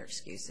sick of your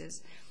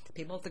excuses. The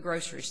people at the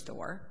grocery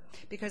store,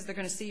 because they're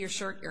going to see your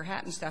shirt, your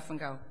hat, and stuff, and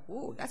go,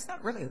 "Ooh, that's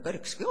not really a good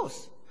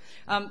excuse."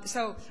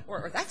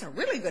 Or that's a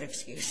really good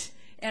excuse.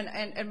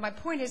 And my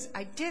point is,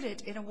 I did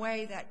it in a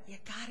way that you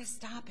got to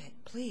stop it.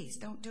 Please,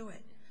 don't do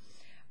it.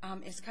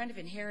 It's kind of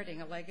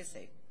inheriting a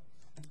legacy.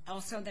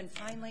 Also, then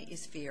finally,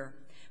 is fear.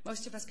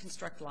 Most of us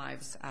construct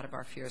lives out of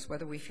our fears,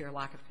 whether we fear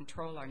lack of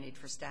control, our need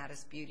for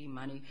status, beauty,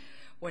 money,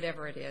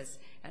 whatever it is.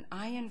 And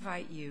I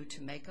invite you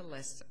to make a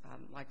list,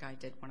 like I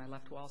did when I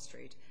left Wall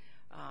Street.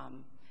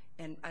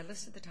 And I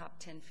listed the top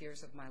 10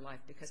 fears of my life,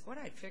 because what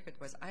I had figured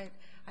was I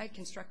had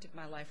constructed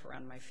my life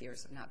around my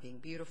fears of not being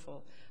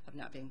beautiful, of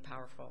not being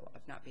powerful,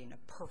 of not being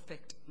a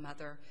perfect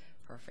mother,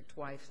 perfect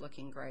wife,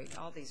 looking great,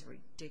 all these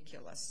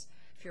ridiculous,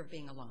 fear of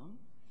being alone.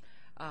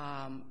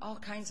 All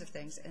kinds of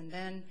things. And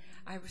then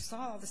I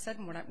saw all of a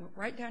sudden, when I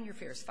write down your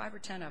fears, 5 or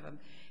 10 of them,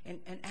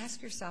 and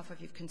ask yourself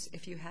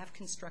if you have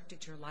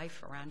constructed your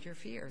life around your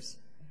fears,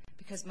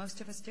 because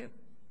most of us do.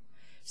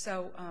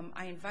 So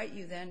I invite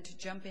you then to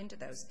jump into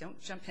those.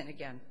 Don't jump in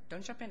again.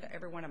 Don't jump into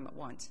every one of them at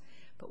once.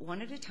 But one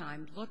at a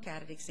time, look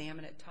at it,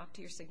 examine it, talk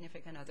to your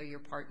significant other, your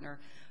partner,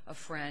 a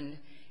friend,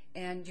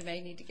 and you may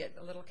need to get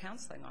a little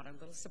counseling on it, a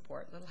little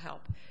support, a little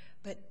help.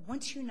 But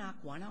once you knock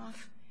one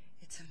off,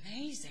 it's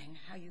amazing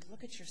how you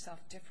look at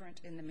yourself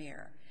different in the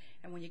mirror.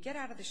 And when you get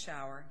out of the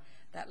shower,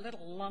 that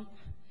little lump,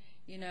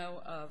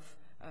 of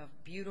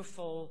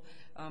beautiful,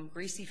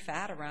 greasy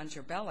fat around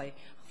your belly,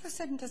 all of a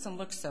sudden doesn't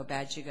look so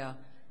bad. You go,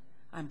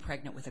 I'm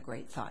pregnant with a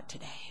great thought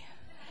today.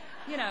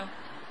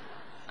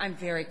 I'm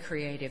very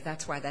creative.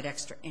 That's why that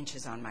extra inch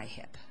is on my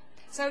hip.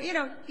 So,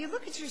 you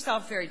look at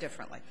yourself very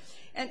differently.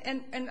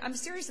 And I'm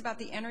serious about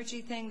the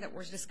energy thing that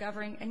we're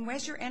discovering. And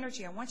where's your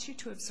energy? I want you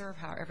to observe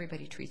how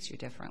everybody treats you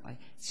differently.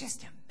 It's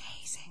just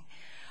amazing.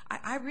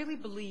 I really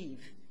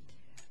believe,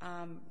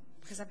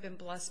 because I've been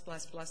blessed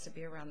to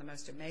be around the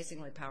most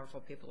amazingly powerful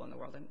people in the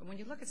world. And when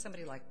you look at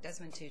somebody like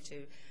Desmond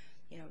Tutu,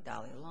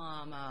 Dalai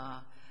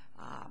Lama,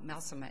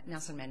 Nelson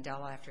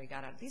Mandela after he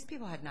got out, these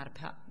people had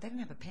they didn't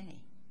have a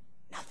penny.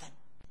 Nothing.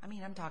 I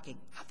mean, I'm talking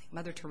nothing.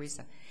 Mother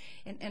Teresa.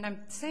 And I'm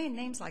saying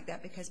names like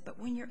that but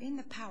when you're in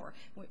the power,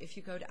 if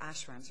you go to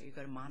ashrams or you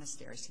go to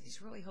monasteries, to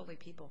these really holy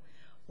people,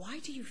 why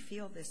do you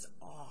feel this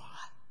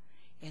awe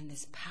and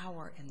this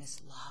power and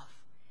this love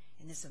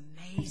and this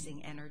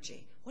amazing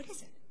energy? What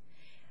is it?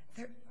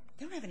 They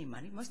don't have any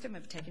money. Most of them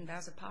have taken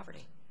vows of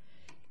poverty.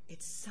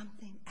 It's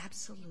something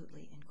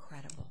absolutely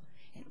incredible.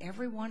 And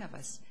every one of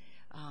us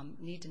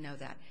need to know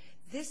that.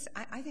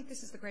 I think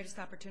this is the greatest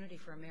opportunity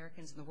for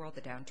Americans in the world,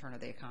 the downturn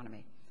of the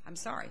economy. I'm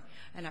sorry.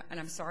 And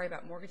I'm sorry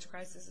about mortgage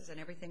crises and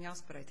everything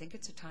else, but I think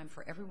it's a time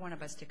for every one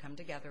of us to come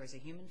together as a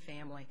human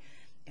family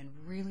and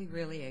really,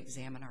 really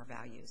examine our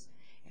values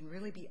and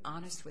really be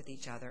honest with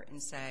each other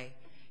and say,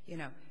 you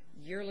know,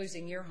 you're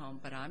losing your home,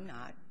 but I'm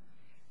not.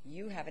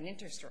 You have an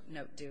interest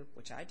note due,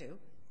 which I do,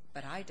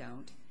 but I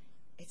don't.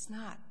 It's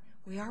not.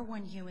 We are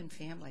one human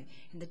family,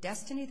 and the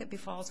destiny that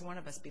befalls one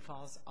of us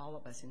befalls all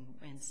of us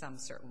in some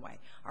certain way.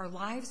 Our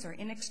lives are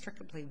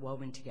inextricably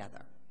woven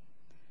together.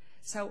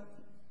 So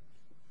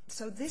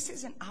this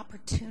is an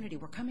opportunity.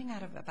 We're coming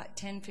out of about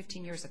 10,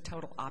 15 years of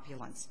total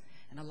opulence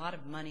and a lot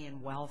of money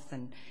and wealth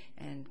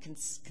and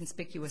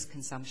conspicuous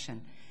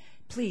consumption.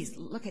 Please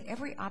look at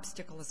every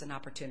obstacle as an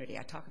opportunity.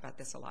 I talk about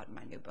this a lot in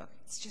my new book.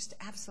 It's just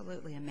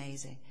absolutely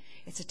amazing.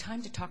 It's a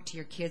time to talk to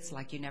your kids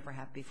like you never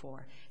have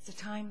before. It's a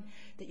time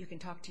that you can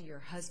talk to your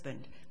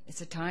husband.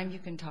 It's a time you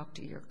can talk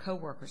to your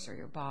coworkers or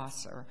your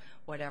boss or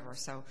whatever.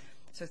 So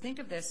think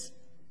of this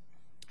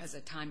as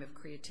a time of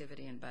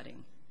creativity and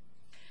budding.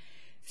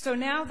 So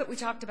now that we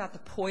talked about the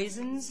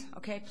poisons,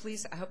 okay,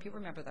 please, I hope you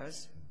remember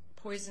those.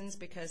 Poisons,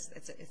 because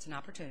it's an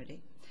opportunity.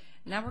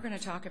 Now we're going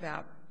to talk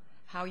about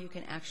how you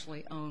can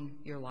actually own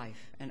your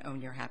life and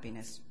own your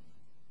happiness.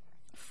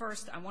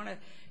 First,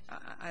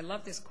 I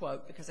love this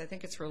quote because I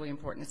think it's really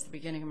important. It's the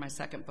beginning of my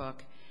second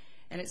book.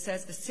 And it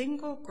says, the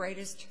single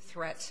greatest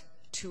threat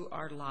to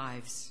our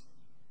lives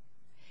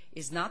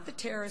is not the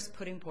terrorists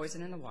putting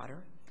poison in the water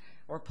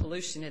or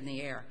pollution in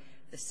the air.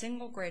 The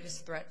single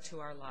greatest threat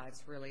to our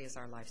lives really is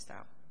our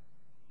lifestyle.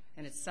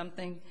 And it's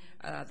something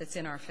that's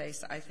in our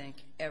face, I think,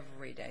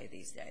 every day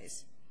these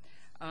days.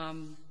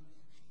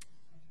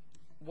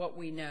 What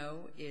we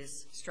know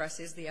is stress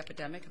is the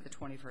epidemic of the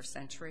 21st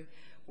century.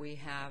 We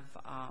have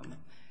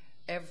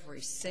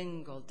every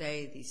single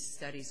day these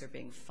studies are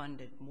being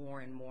funded more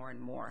and more and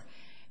more.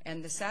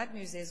 And the sad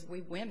news is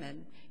we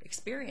women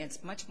experience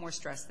much more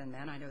stress than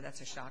men. I know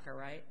that's a shocker,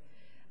 right?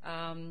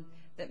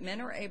 That men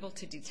are able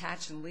to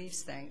detach and leave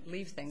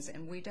things,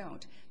 and we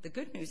don't. The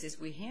good news is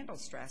we handle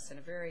stress in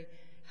a very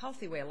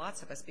healthy way,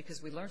 lots of us,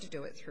 because we learn to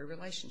do it through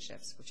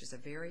relationships, which is a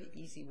very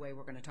easy way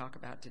we're going to talk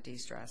about to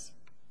de-stress.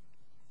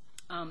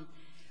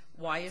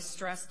 Why is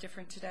stress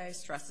different today?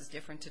 Stress is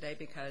different today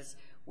because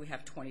we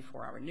have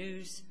 24-hour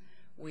news.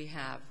 We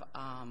have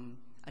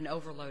an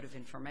overload of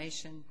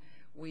information.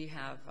 We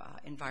have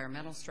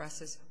environmental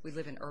stresses. We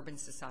live in urban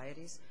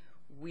societies.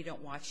 We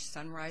don't watch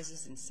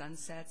sunrises and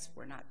sunsets.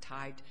 We're not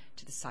tied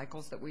to the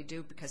cycles that we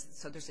do,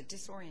 so there's a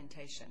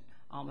disorientation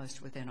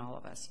almost within all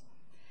of us.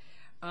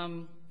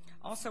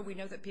 Also, we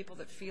know that people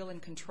that feel in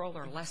control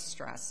are less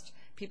stressed.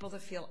 People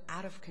that feel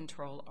out of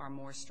control are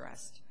more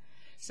stressed.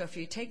 So if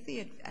you take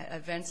the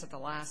events of the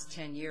last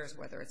 10 years,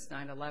 whether it's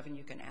 9/11,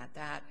 you can add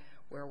that,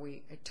 where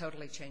it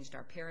totally changed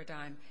our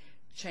paradigm,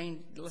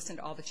 listen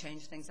to all the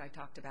change things I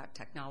talked about,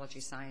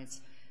 technology,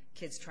 science,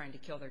 kids trying to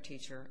kill their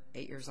teacher,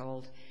 8 years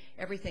old,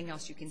 everything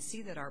else, you can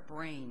see that our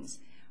brains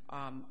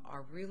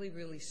are really,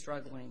 really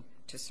struggling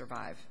to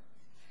survive.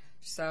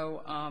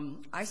 So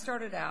I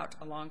started out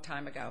a long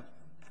time ago.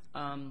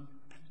 I'm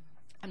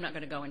not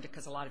going to go into,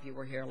 because a lot of you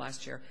were here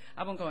last year,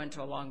 I won't go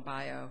into a long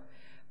bio,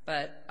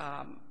 but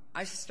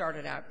I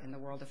started out in the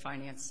world of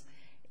finance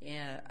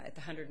at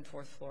the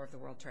 104th floor of the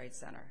World Trade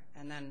Center.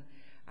 And then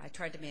I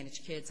tried to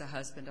manage kids, a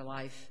husband, a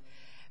life,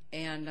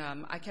 and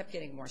I kept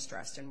getting more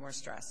stressed and more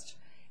stressed.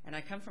 And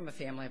I come from a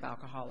family of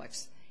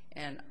alcoholics,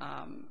 and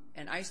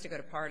I used to go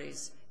to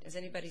parties. Has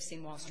anybody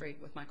seen Wall Street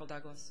with Michael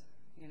Douglas?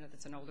 You know,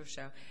 that's an older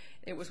show.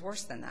 It was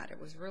worse than that. It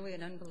was really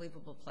an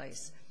unbelievable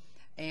place.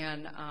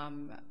 And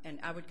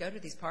I would go to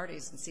these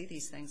parties and see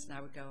these things, and I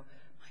would go,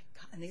 my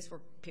God, and these were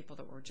people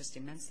that were just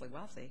immensely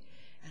wealthy.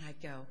 And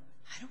I'd go,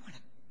 I don't want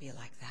to be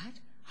like that.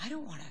 I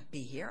don't want to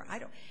be here.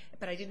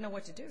 But I didn't know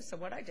what to do. So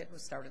what I did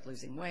was started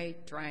losing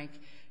weight, drank,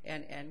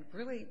 and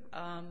really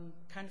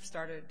kind of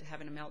started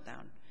having a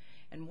meltdown.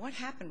 And what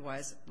happened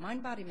was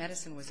mind-body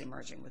medicine was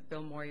emerging with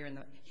Bill Moyer and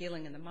the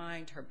Healing in the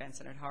Mind, Herb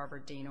Benson at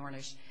Harvard, Dean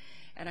Ornish.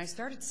 And I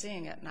started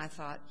seeing it, and I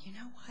thought, you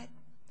know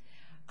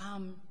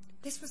what?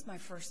 This was my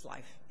first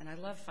life, and I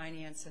love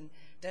finance and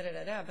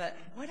da-da-da-da, but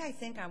what I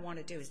think I want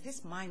to do is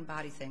this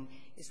mind-body thing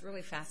is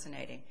really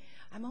fascinating.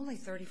 I'm only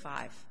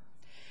 35,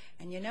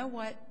 and you know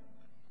what?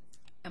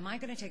 Am I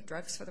going to take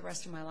drugs for the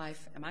rest of my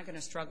life? Am I going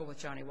to struggle with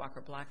Johnny Walker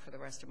Black for the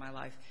rest of my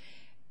life?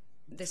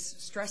 This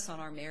stress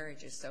on our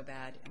marriage is so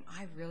bad. Am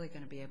I really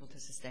going to be able to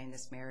sustain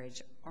this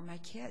marriage or my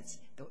kids?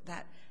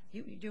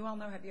 You all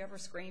know, have you ever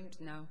screamed?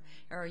 No.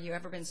 Or you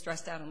ever been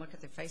stressed out and look at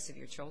the face of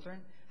your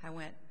children? I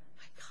went,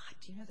 my God,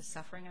 do you know the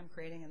suffering I'm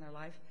creating in their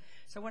life?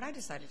 So what I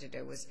decided to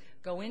do was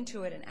go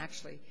into it, and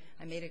actually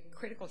I made a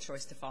critical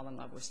choice to fall in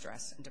love with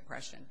stress and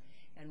depression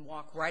and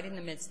walk right in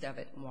the midst of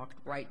it and walked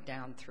right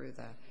down through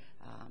the,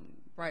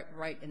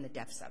 right in the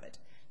depths of it.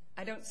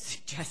 I don't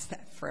suggest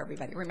that for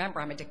everybody. Remember,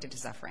 I'm addicted to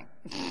suffering.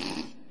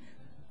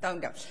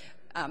 Don't go.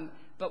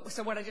 But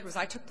so what I did was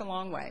I took the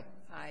long way.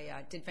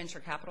 I did venture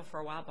capital for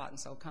a while, bought and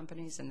sold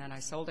companies, and then I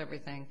sold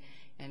everything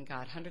and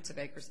got hundreds of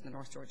acres in the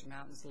North Georgia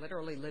mountains,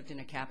 literally lived in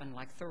a cabin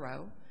like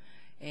Thoreau,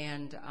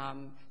 and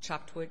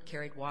chopped wood,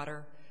 carried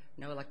water,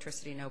 no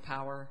electricity, no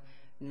power,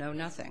 no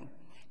nothing.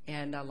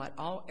 And let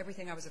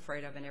everything I was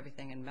afraid of and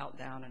everything and melt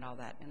down and all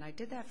that. And I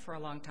did that for a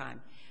long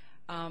time.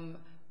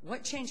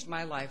 What changed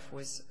my life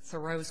was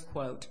Thoreau's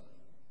quote.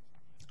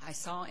 I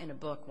saw in a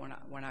book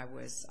when I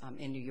was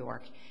in New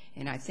York,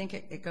 and I think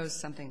it goes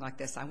something like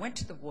this. I went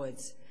to the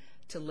woods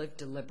to live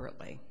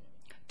deliberately,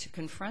 to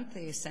confront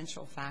the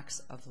essential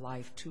facts of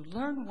life, to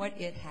learn what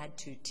it had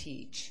to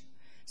teach,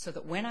 so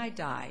that when I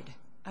died,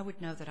 I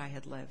would know that I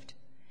had lived.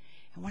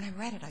 And when I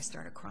read it, I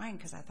started crying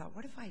because I thought,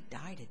 what if I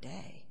die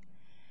today?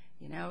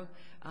 You know,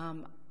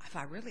 have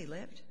I really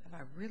lived?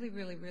 Have I really,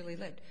 really, really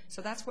lived?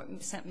 So that's what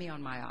sent me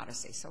on my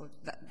odyssey. So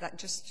that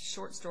just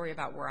short story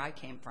about where I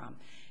came from.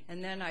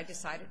 And then I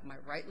decided my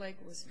right leg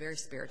was very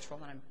spiritual,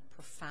 and I'm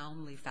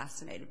profoundly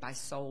fascinated by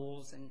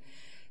souls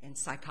and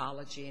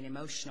psychology and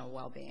emotional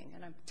well-being.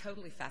 And I'm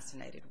totally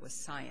fascinated with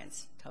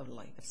science,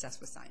 totally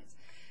obsessed with science.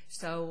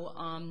 So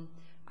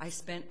I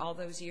spent all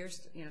those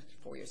years,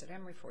 4 years at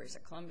Emory, 4 years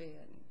at Columbia,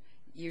 and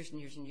years and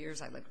years and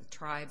years I lived with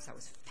tribes. I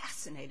was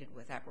fascinated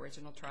with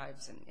Aboriginal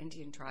tribes and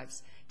Indian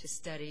tribes to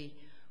study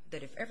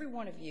that if every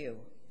one of you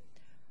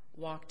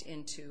walked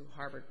into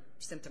Harvard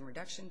Symptom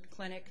Reduction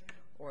Clinic,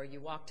 or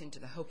you walked into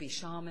the Hopi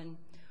Shaman,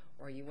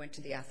 or you went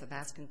to the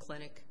Athabascan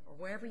Clinic, or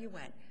wherever you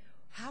went,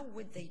 how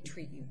would they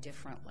treat you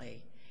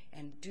differently?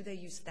 And do they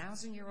use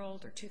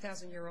 1,000-year-old or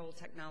 2,000-year-old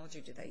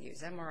technology? Do they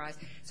use MRIs?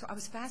 So I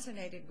was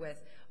fascinated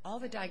with all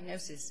the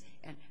diagnoses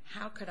and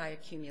how could I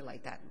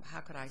accumulate that? How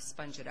could I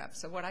sponge it up?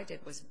 So what I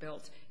did was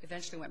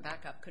eventually went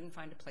back up, couldn't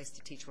find a place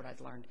to teach what I'd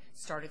learned,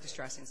 started the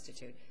Stress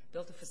Institute,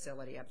 built a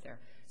facility up there,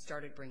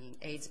 started bringing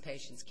AIDS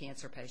patients,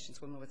 cancer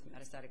patients, women with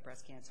metastatic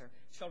breast cancer,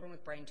 children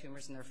with brain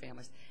tumors and their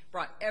families,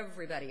 brought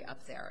everybody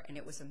up there, and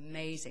it was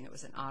amazing. It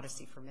was an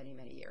odyssey for many,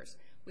 many years.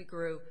 We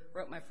grew,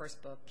 wrote my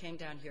first book, came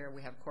down here,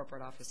 we have a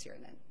corporate office here,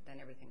 and then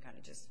everything kind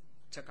of just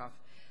took off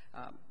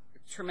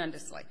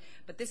tremendously.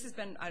 But this has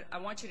been, I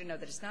want you to know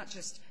that it's not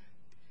just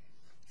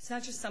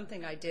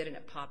something I did and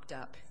it popped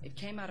up. It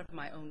came out of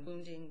my own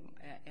wounding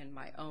and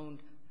my own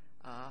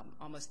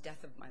almost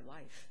death of my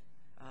life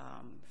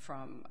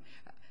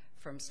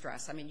from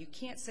stress. I mean, you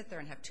can't sit there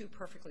and have two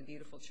perfectly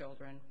beautiful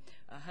children,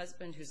 a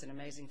husband who's an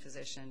amazing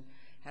physician,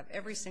 have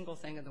every single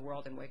thing in the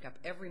world and wake up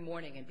every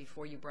morning and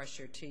before you brush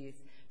your teeth,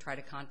 try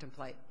to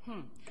contemplate,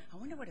 I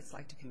wonder what it's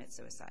like to commit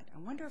suicide. I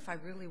wonder if I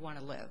really want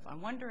to live. I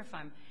wonder if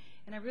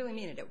and I really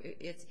mean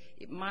it.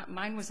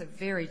 Mine was a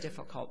very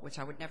difficult, which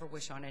I would never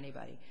wish on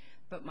anybody.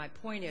 But my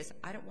point is,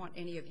 I don't want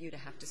any of you to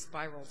have to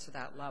spiral to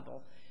that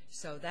level.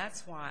 So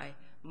that's why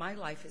my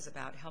life is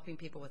about helping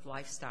people with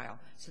lifestyle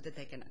so that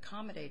they can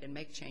accommodate and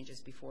make changes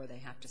before they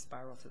have to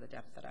spiral to the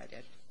depth that I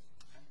did.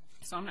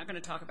 So I'm not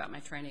going to talk about my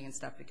training and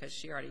stuff because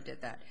she already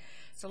did that.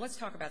 So let's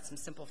talk about some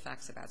simple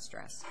facts about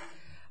stress.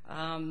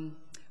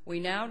 We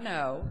now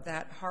know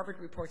that Harvard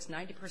reports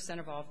 90%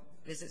 of all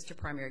visits to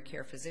primary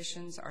care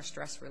physicians are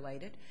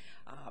stress-related.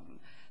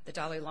 The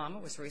Dalai Lama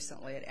was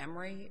recently at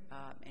Emory,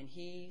 and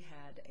he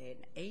had an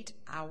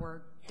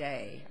 8-hour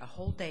day, a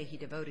whole day he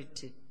devoted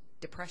to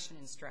depression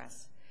and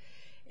stress.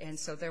 And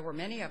so there were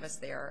many of us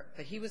there,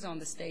 but he was on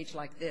the stage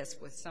like this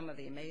with some of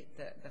the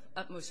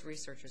utmost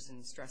researchers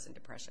in stress and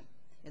depression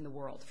in the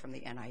world, from the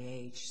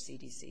NIH,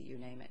 CDC, you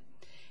name it.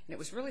 And it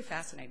was really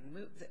fascinating.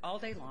 All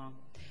day long,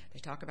 they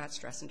talk about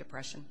stress and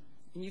depression.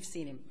 And you've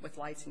seen him with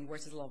lights, and he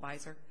wears his little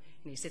visor,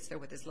 and he sits there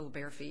with his little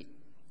bare feet.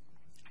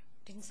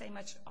 Didn't say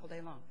much all day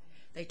long.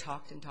 They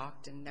talked,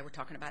 and they were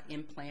talking about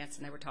implants,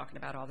 and they were talking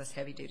about all this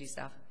heavy-duty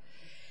stuff.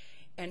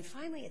 And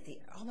finally,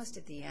 almost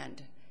at the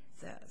end,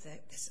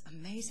 this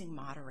amazing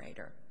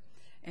moderator,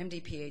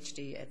 MD,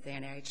 PhD at the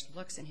NIH,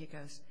 looks and he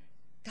goes,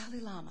 Dalai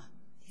Lama,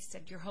 he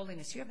said, Your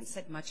Holiness, you haven't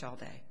said much all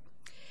day.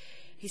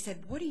 He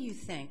said, what do you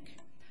think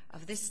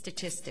of this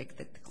statistic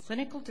that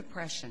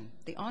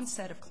the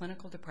onset of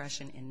clinical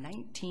depression in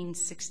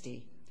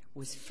 1960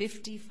 was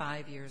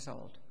 55 years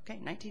old? Okay,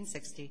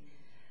 1960,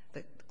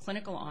 the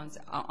clinical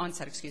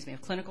onset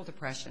of clinical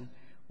depression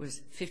was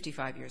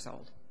 55 years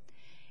old.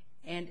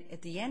 And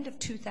at the end of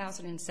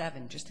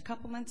 2007, just a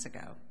couple months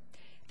ago,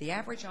 the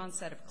average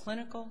onset of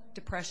clinical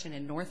depression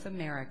in North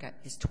America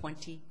is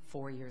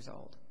 24 years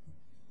old.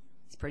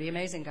 It's pretty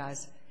amazing,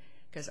 guys,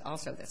 because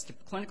also that's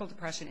clinical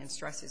depression, and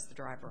stress is the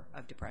driver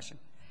of depression.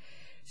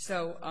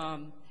 So,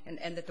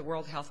 and that the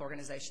World Health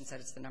Organization said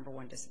it's the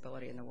 #1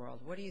 disability in the world.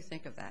 What do you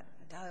think of that?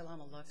 The Dalai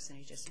Lama looks and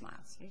he just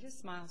smiles. He just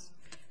smiles.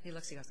 He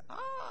looks, he goes,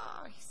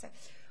 he said,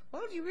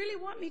 well, do you really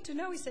want me to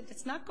know? He said,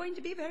 it's not going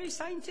to be very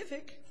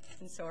scientific.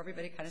 And so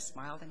everybody kind of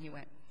smiled, and he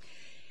went,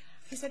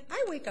 he said,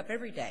 I wake up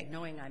every day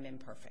knowing I'm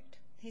imperfect.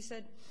 He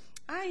said,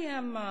 I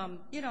am,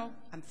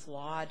 I'm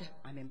flawed.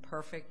 I'm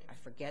imperfect. I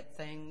forget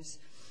things.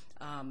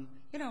 I'm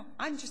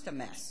just a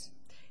mess.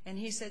 And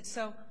he said,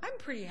 so I'm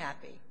pretty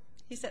happy.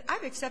 He said,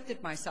 I've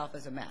accepted myself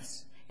as a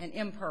mess and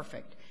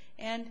imperfect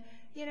and,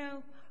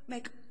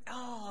 make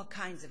all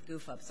kinds of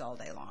goof-ups all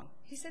day long.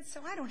 He said,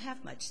 so I don't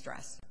have much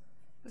stress.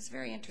 It was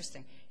very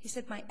interesting. He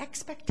said, my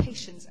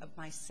expectations of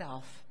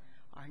myself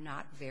are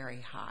not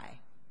very high.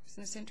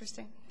 Isn't this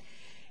interesting?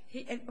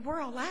 And we're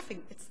all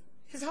laughing. It's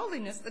His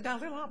Holiness, the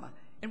Dalai Lama.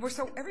 And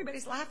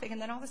everybody's laughing,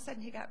 and then all of a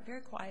sudden he got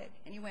very quiet,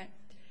 and he went,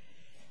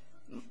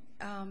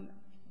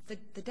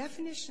 the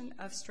definition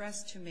of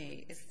stress to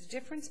me is the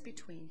difference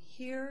between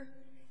here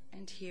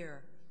and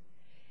here.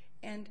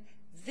 And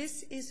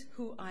this is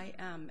who I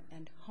am,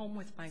 and home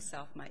with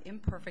myself, my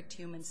imperfect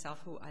human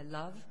self, who I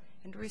love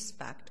and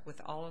respect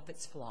with all of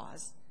its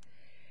flaws.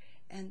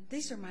 And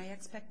these are my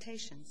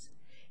expectations.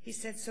 He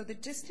said, so the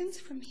distance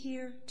from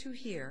here to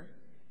here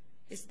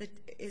is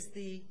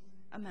the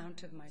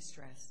amount of my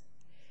stress.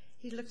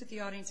 He looked at the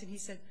audience and he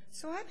said,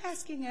 so I'm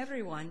asking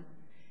everyone,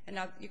 and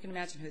now you can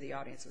imagine who the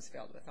audience was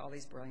filled with, all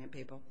these brilliant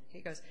people. He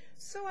goes,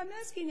 so I'm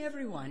asking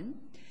everyone,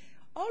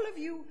 all of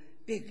you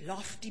big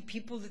lofty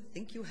people that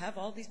think you have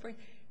all these brains,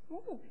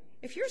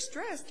 if you're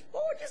stressed,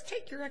 just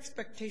take your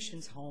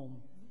expectations home.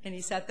 And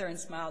he sat there and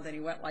smiled, and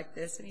he went like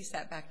this, and he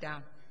sat back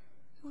down.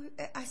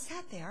 I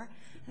sat there,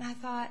 and I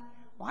thought,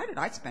 why did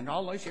I spend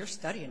all those years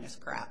studying this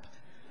crap?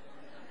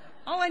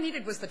 All I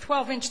needed was the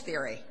 12-inch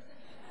theory.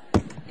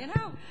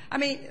 I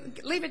mean,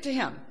 leave it to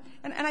him.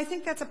 And I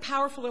think that's a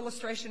powerful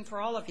illustration for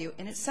all of you,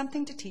 and it's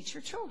something to teach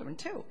your children,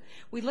 too.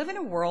 We live in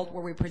a world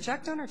where we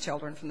project on our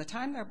children from the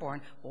time they're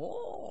born,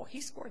 he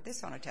scored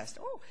this on a test.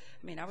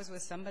 I was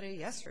with somebody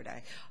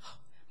yesterday.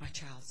 My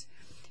child's,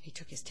 he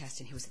took his test,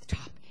 and he was at the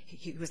top.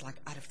 He was like,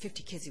 out of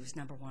 50 kids, he was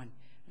number one.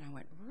 And I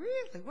went,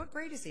 really? What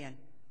grade is he in?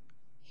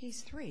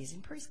 He's 3. He's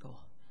in preschool.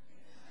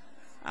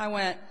 I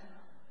went,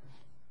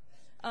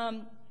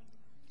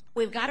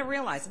 we've got to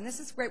realize, and this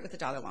is great with the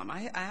Dalai Lama.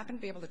 I happened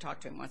to be able to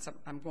talk to him once.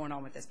 I'm going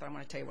on with this, but I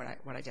want to tell you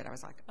what I did. I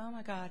was like, oh,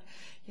 my God,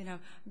 I'm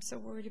so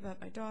worried about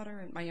my daughter,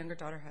 and my younger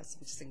daughter has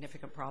some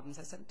significant problems.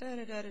 I said,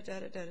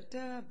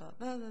 da-da-da-da-da-da-da, blah,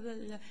 blah, blah,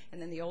 blah.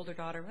 And then the older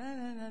daughter, blah,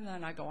 blah, blah,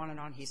 and I go on and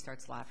on. He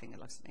starts laughing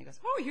and looks at me and goes,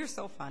 oh, you're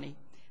so funny.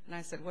 And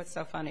I said, what's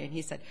so funny? And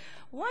he said,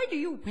 why do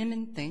you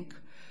women think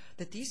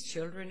that these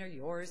children are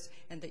yours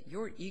and that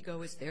your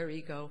ego is their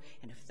ego,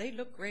 and if they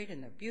look great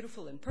and they're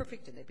beautiful and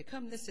perfect and they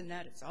become this and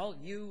that, it's all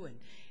you,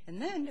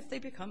 and then if they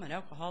become an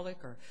alcoholic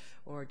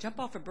or jump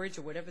off a bridge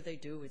or whatever they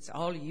do, it's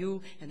all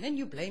you, and then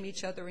you blame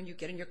each other and you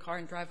get in your car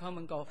and drive home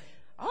and go,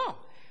 oh,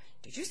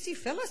 did you see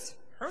Phyllis?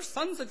 Her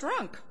son's a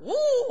drunk.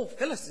 Ooh,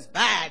 Phyllis is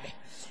bad.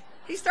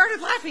 He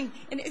started laughing,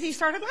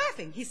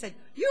 He said,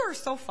 you are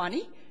so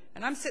funny.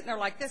 And I'm sitting there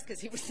like this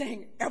because he was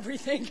saying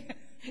everything,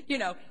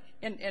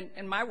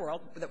 in my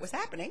world that was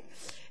happening.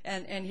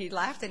 And he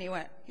laughed and he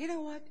went, you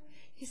know what?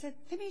 He said,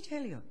 let me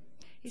tell you.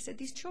 He said,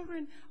 these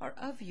children are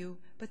of you,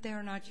 but they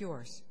are not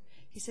yours.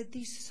 He said,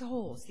 these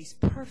souls, these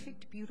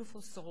perfect,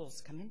 beautiful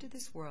souls come into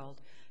this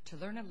world to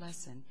learn a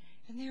lesson,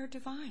 and they are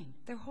divine.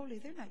 They're holy.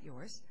 They're not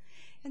yours.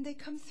 And they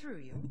come through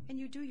you, and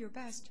you do your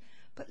best.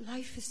 But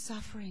life is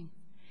suffering.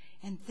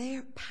 And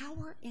their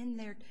power in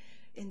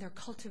their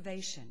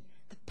cultivation,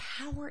 the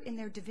power in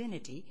their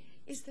divinity,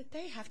 is that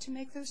they have to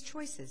make those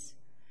choices.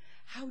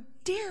 How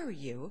dare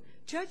you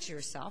judge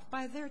yourself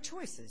by their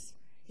choices?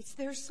 It's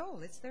their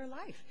soul. It's their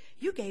life.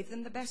 You gave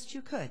them the best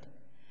you could.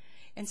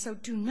 And so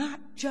do not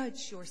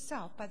judge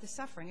yourself by the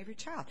suffering of your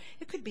child.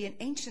 It could be an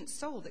ancient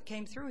soul that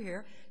came through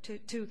here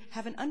to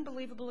have an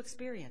unbelievable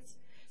experience.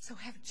 So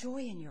have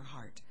joy in your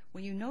heart.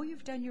 When you know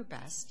you've done your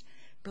best,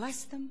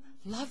 bless them,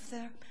 love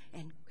them,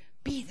 and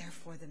be there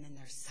for them in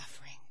their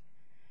suffering.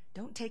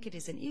 Don't take it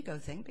as an ego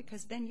thing,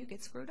 because then you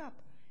get screwed up.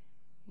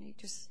 And he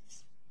just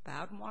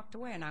bowed and walked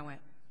away, and I went,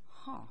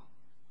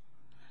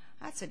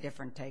 that's a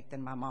different take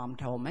than my mom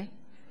told me.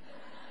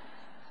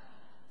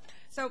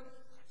 So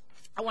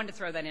I wanted to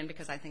throw that in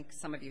because I think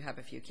some of you have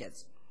a few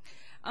kids.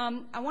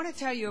 I want to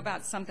tell you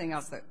about something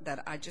else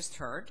that I just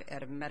heard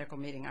at a medical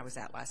meeting I was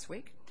at last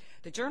week.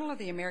 The Journal of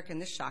the American,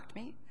 this shocked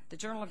me, the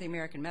Journal of the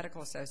American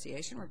Medical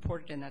Association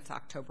reported in its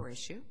October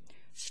issue,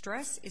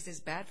 stress is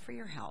as bad for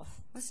your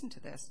health, listen to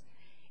this,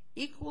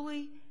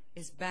 equally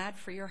is bad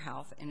for your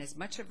health and as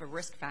much of a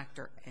risk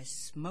factor as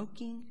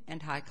smoking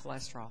and high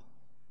cholesterol.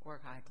 Or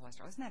high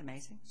cholesterol. Isn't that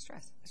amazing?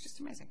 Stress. It's just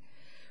amazing.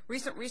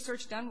 Recent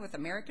research done with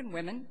American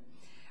women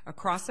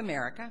across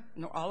America,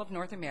 all of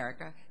North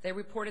America, they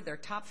reported their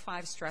top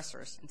 5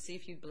 stressors. And see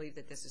if you believe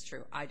that this is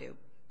true. I do.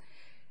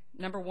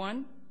 Number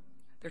 1,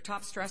 their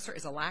top stressor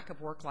is a lack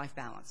of work-life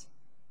balance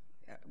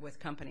with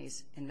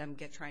companies and them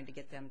trying to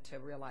get them to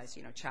realize,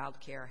 child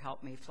care,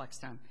 help me, flex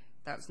time.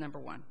 That was number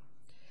 1.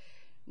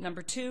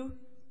 Number 2,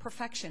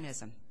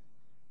 perfectionism.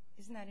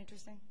 Isn't that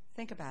interesting?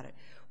 Think about it.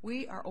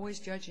 We are always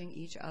judging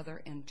each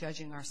other and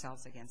judging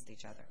ourselves against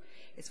each other.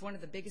 It's one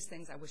of the biggest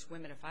things I wish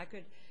women, if I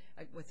could,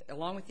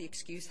 along with the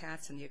excuse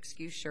hats and the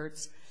excuse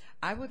shirts,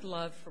 I would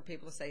love for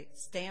people to say,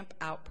 stamp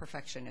out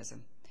perfectionism.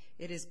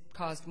 It has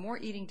caused more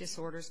eating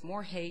disorders,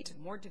 more hate,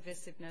 more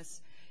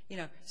divisiveness.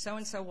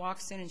 So-and-so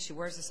walks in and she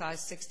wears a size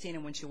 16,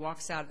 and when she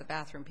walks out of the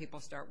bathroom, people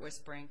start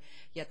whispering.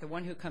 Yet the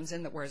one who comes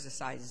in that wears a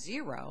size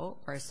 0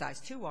 or a size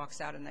 2 walks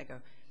out and they go,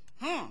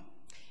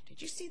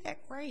 did you see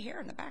that gray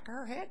hair in the back of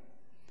her head?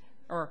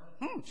 Or,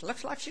 she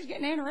looks like she's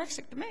getting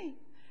anorexic to me.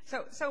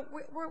 So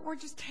we're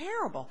just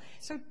terrible.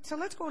 So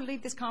let's go and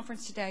leave this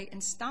conference today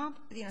and stamp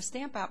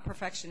out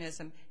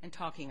perfectionism and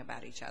talking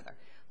about each other.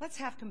 Let's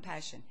have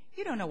compassion.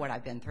 You don't know what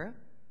I've been through.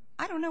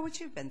 I don't know what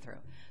you've been through.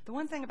 The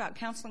one thing about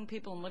counseling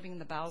people and living in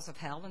the bowels of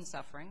hell and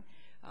suffering,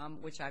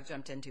 which I've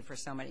jumped into for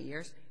so many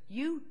years,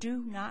 you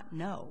do not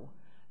know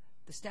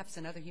the steps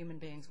that other human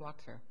beings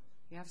walk through.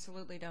 You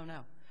absolutely don't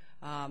know.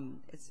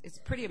 It's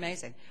pretty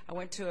amazing. I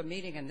went to a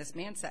meeting, and this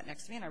man sat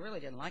next to me, and I really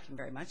didn't like him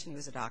very much, and he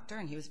was a doctor,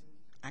 and he was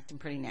acting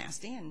pretty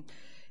nasty,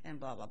 and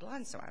blah, blah, blah.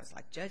 And so I was,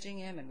 like, judging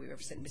him, and we were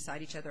sitting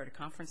beside each other at a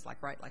conference, like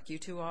you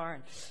two are,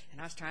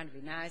 and I was trying to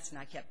be nice, and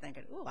I kept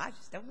thinking, ooh, I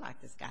just don't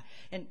like this guy,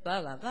 and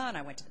blah, blah, blah. And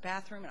I went to the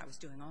bathroom, and I was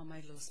doing all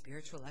my little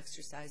spiritual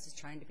exercises,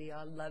 trying to be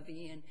all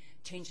lovey and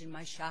changing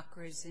my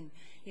chakras and,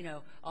 you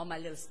know, all my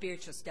little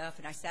spiritual stuff.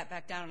 And I sat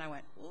back down, and I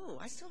went, ooh,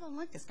 I still don't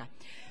like this guy.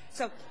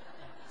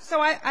 So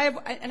I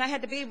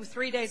had to be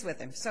 3 days with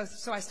him. So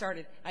I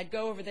started. I'd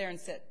go over there and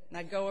sit, and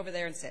I'd go over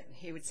there and sit. And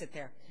he would sit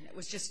there. And it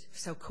was just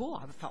so cool.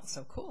 I felt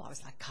so cool. I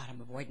was like, God,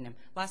 I'm avoiding him.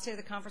 Last day of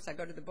the conference, I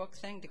go to the book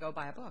thing to go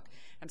buy a book.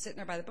 I'm sitting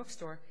there by the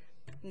bookstore,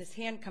 and this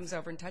hand comes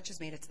over and touches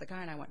me, and it's the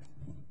guy. And I went,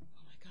 oh,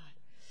 my God.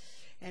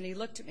 And he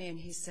looked at me, and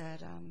he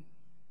said,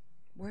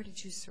 how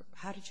did you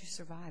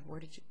survive?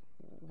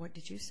 What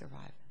did you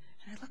survive?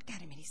 And I looked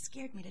at him, and he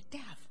scared me to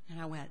death. And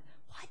I went,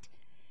 what?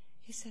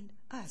 He said,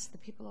 us, the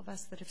people of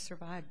us that have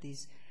survived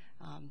these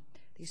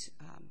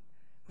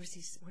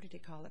what did he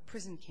call it?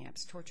 Prison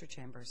camps, torture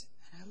chambers.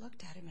 And I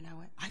looked at him and I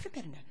went, I haven't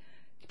been in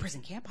a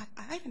prison camp.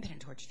 I haven't been in a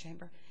torture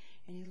chamber.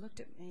 And he looked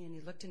at me and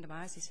he looked into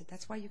my eyes. He said,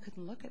 that's why you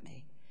couldn't look at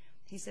me.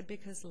 He said,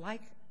 because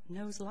like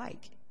knows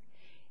like.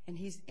 And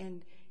he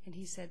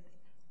said,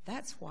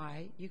 that's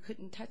why you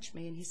couldn't touch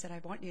me. And he said, I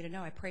want you to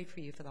know I prayed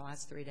for you for the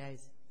last 3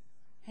 days.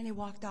 And he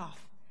walked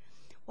off.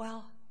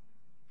 Well,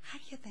 how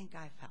do you think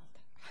I felt?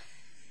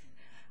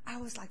 I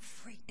was like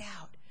freaked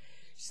out.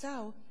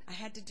 So I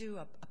had to do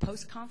a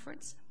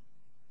post-conference.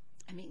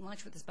 I'm eating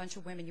lunch with this bunch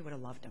of women. You would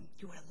have loved them.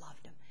 You would have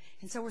loved them.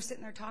 And so we're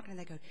sitting there talking, and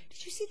they go,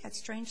 did you see that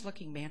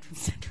strange-looking man from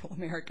Central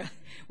America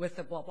with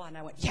the blah, blah? And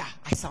I went, yeah,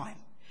 I saw him.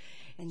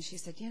 And she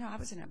said, you know, I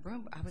was in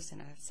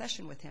a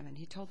session with him, and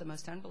he told the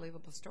most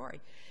unbelievable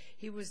story.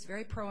 He was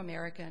very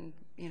pro-American,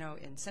 you know,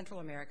 in Central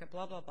America,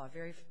 blah, blah, blah,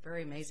 very,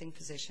 very amazing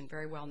physician,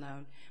 very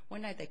well-known.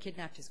 One night they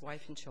kidnapped his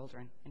wife and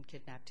children and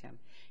kidnapped him.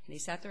 And he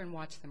sat there and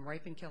watched them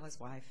rape and kill his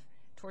wife,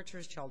 torture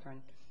his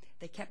children.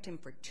 They kept him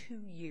for 2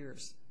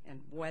 years and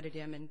wetted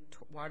him and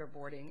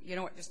waterboarding. You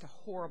know what, just a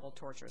horrible,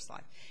 torturous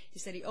life. He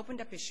said he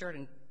opened up his shirt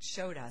and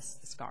showed us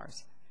the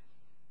scars.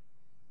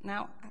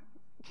 Now,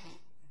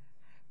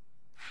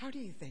 how do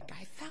you think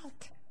I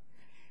felt?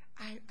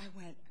 I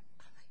went,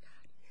 oh, my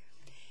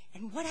God.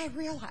 And what I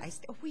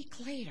realized a week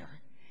later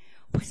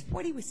was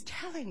what he was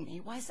telling me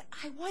was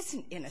I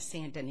wasn't in a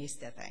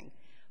Sandinista thing,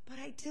 but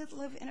I did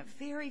live in a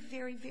very,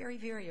 very, very,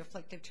 very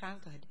afflictive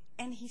childhood.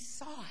 And he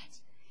saw it.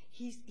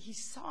 He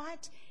saw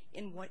it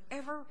in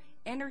whatever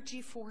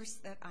energy force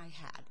that I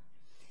had.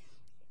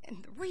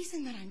 And the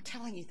reason that I'm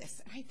telling you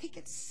this, and I think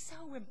it's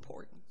so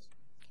important,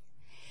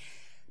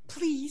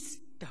 please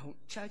don't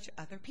judge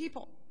other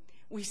people.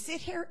 We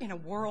sit here in a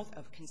world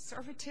of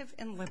conservative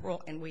and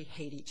liberal, and we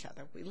hate each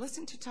other. We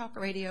listen to talk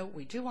radio.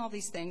 We do all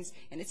these things,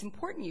 and it's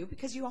important to you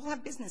because you all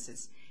have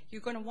businesses.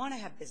 You're going to want to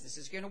have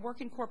businesses. You're going to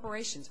work in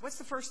corporations. What's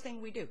the first thing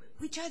we do?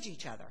 We judge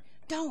each other.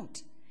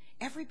 Don't.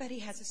 Everybody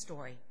has a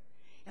story.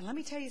 And let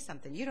me tell you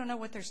something. You don't know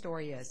what their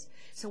story is.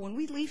 So when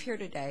we leave here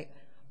today,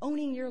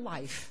 owning your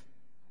life,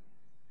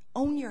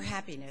 own your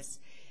happiness,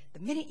 the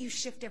minute you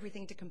shift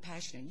everything to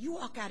compassion and you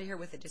walk out of here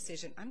with a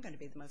decision, I'm going to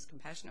be the most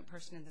compassionate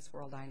person in this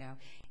world I know.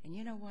 And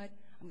you know what?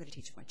 I'm going to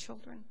teach my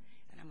children,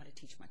 and I'm going to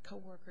teach my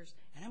coworkers,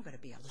 and I'm going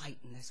to be a light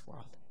in this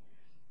world.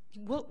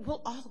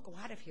 We'll all go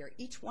out of here,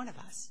 each one of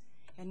us,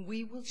 and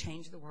we will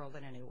change the world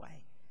in any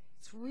way.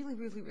 It's really,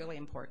 really, really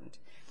important.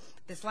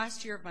 This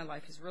last year of my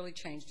life has really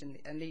changed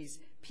in these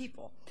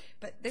people.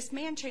 But this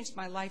man changed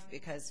my life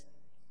because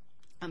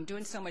I'm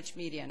doing so much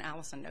media, and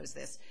Allison knows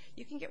this.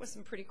 You can get with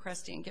some pretty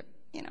crusty and get,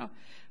 you know,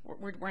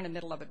 we're in the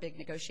middle of a big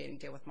negotiating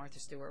deal with Martha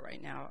Stewart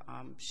right now.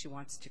 She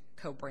wants to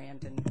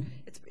co-brand, and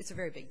it's a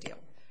very big deal,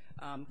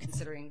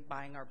 considering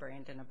buying our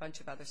brand and a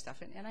bunch of other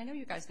stuff. And I know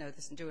you guys know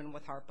this and doing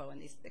with Harpo,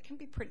 and it can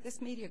be pretty, this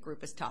media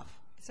group is tough.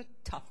 It's a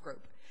tough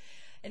group.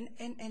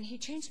 And he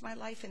changed my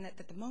life in that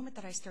the moment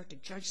that I start to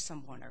judge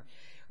someone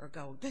or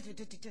go,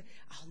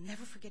 I'll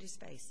never forget his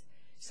face.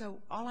 So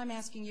all I'm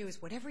asking you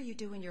is whatever you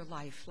do in your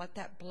life, let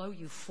that blow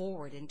you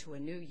forward into a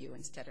new you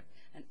instead of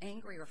an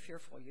angry or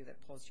fearful you that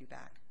pulls you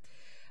back.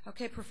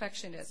 Okay,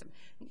 perfectionism.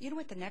 You know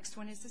what the next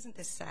one is? Isn't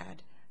this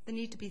sad? The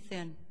need to be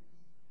thin.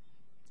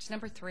 It's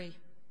number 3.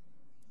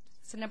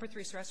 It's the number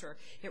 3 stressor.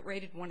 It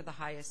rated one of the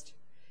highest.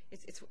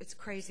 It's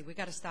crazy. We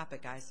got to stop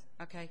it, guys.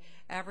 Okay,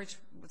 average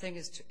thing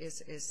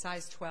is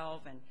size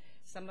 12, and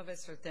some of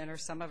us are thinner,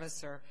 some of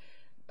us are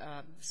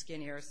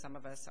skinnier, some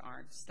of us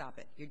aren't. Stop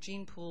it. Your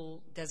gene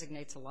pool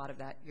designates a lot of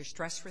that. Your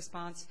stress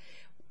response,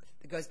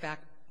 it goes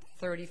back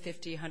 30,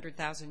 50,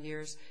 100,000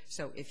 years.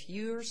 So if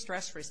your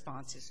stress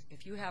response is,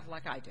 if you have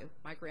like I do,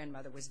 my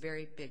grandmother was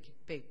very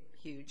big,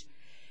 huge,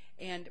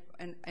 and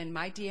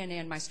my DNA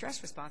and my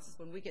stress responses,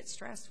 when we get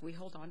stressed, we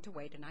hold on to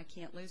weight, and I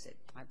can't lose it.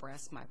 My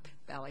breasts, my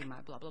belly, my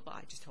blah, blah, blah,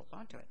 I just hold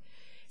on to it.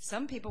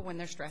 Some people, when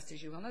they're stressed,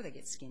 as you all know, they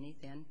get skinny,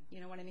 thin.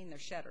 You know what I mean? They're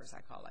shedders, I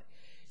call it.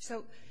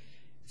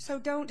 So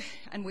don't,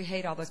 and we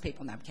hate all those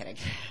people. No, I'm kidding.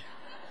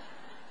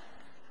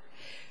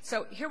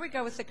 So here we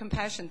go with the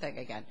compassion thing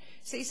again.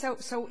 See, so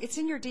it's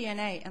in your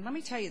DNA, and let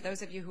me tell you,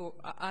 those of you who,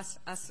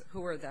 us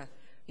who are the,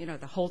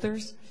 the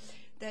holders,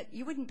 that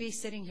you wouldn't be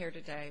sitting here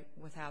today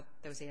without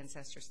those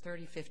ancestors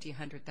 30, 50,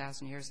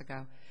 100,000 years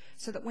ago.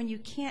 So that when you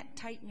can't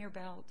tighten your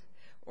belt,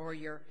 or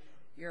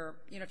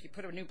if you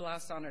put a new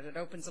blouse on it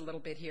opens a little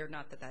bit here,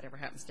 not that that ever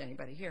happens to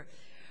anybody here,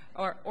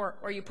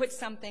 or you put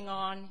something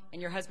on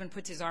and your husband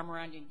puts his arm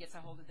around you and gets a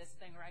hold of this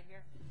thing right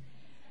here.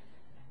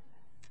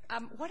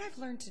 What I've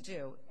learned to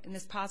do in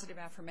this positive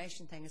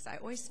affirmation thing is I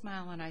always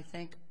smile and I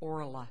think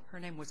Orla.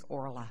 Her name was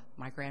Orla,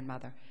 my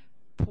grandmother.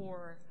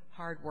 Poor,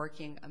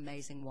 hardworking,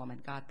 amazing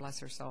woman. God bless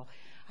her soul.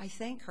 I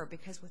thank her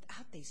because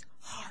without these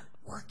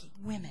hardworking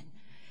women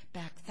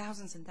back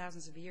thousands and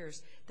thousands of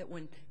years, that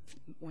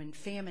when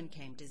famine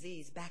came,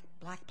 disease,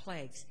 black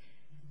plagues,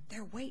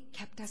 their weight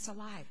kept us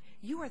alive.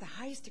 You are the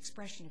highest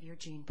expression of your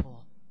gene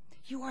pool.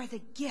 You are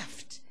the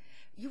gift.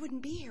 You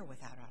wouldn't be here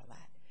without all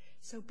that.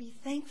 So be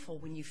thankful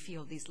when you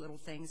feel these little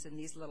things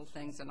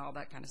and all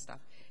that kind of stuff.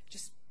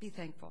 Just be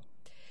thankful.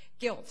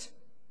 Guilt.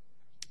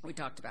 We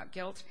talked about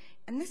guilt.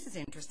 And this is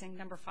interesting.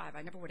 Number 5.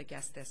 I never would have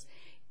guessed this.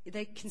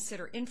 They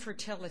consider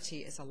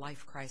infertility as a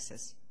life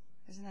crisis.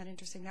 Isn't that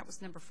interesting? That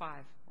was number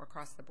 5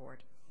 across the board.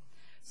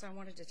 So I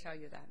wanted to tell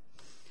you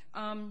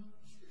that.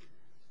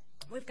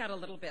 We've got a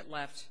little bit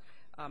left.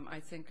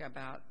 I think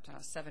about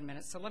 7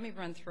 minutes. So let me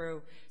run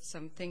through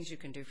some things you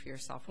can do for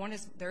yourself. One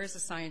is there is a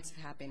science of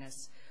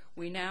happiness.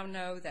 We now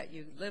know that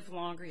you live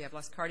longer, you have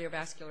less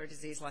cardiovascular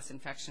disease, less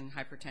infection,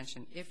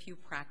 hypertension, if you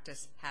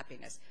practice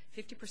happiness.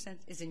 50%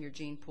 is in your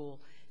gene pool.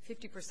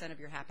 50%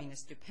 of your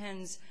happiness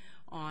depends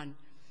on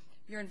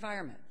your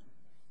environment.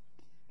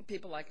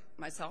 People like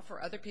myself or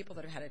other people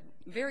that have had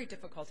a very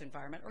difficult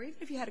environment, or even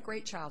if you had a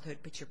great childhood,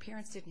 but your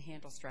parents didn't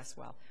handle stress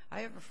well. I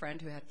have a friend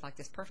who had like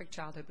this perfect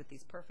childhood with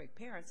these perfect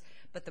parents,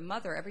 but the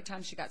mother, every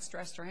time she got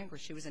stressed or angry,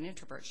 she was an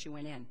introvert. She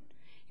went in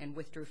and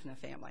withdrew from the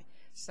family.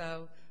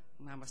 So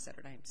I almost said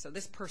her name. So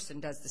this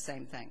person does the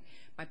same thing.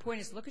 My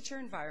point is look at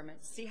your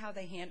environment, see how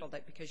they handled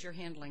it, because you're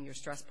handling your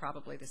stress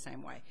probably the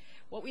same way.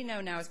 What we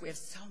know now is we have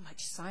so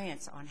much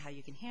science on how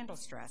you can handle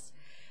stress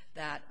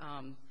that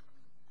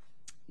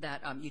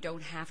you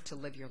don't have to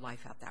live your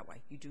life out that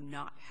way. You do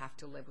not have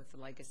to live with the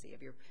legacy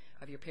of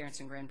your parents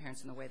and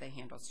grandparents and the way they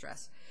handled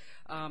stress.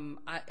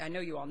 I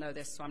know you all know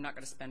this, so I'm not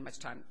going to spend much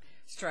time.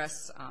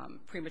 Stress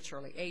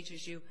prematurely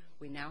ages you.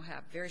 We now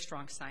have very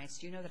strong science.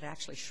 Do you know that it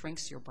actually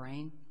shrinks your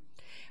brain?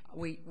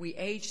 We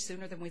age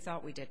sooner than we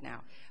thought we did now.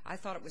 I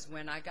thought it was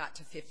when I got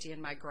to 50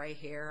 and my gray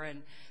hair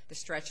and the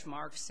stretch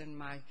marks and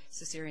my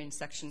cesarean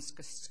section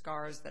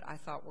scars that I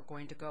thought were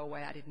going to go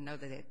away. I didn't know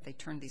that they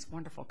turn these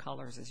wonderful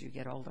colors as you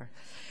get older.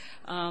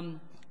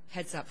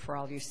 Heads up for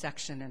all you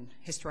section and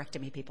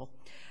hysterectomy people.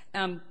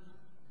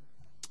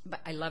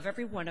 But I love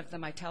every one of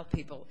them. I tell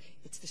people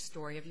it's the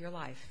story of your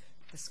life.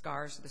 The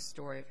scars are the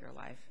story of your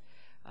life.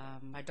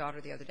 My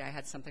daughter the other day, I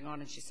had something on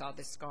and she saw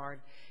this scar,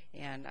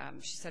 and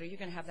she said, "Are you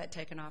going to have that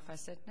taken off?" I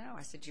said, "No."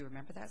 I said, "Do you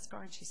remember that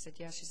scar?" And she said,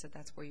 "Yes." She said,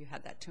 "That's where you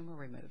had that tumor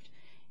removed."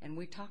 And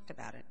we talked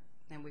about it,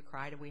 and we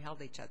cried, and we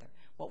held each other.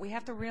 What we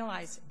have to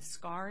realize, the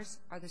scars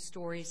are the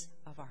stories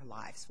of our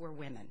lives. We're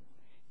women.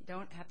 You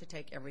don't have to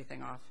take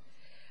everything off.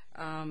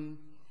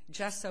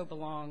 Gesso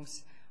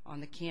belongs on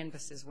the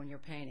canvases when you're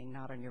painting,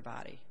 not on your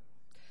body.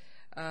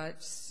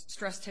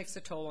 Stress takes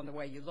a toll on the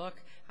way you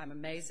look. I'm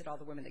amazed at all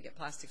the women that get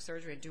plastic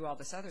surgery and do all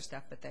this other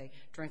stuff, but they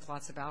drink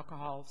lots of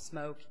alcohol,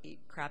 smoke, eat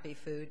crappy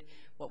food.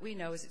 What we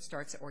know is it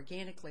starts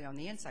organically on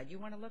the inside. You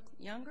want to look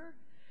younger?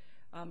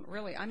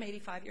 Really, I'm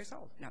 85 years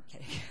old. No, I'm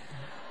kidding.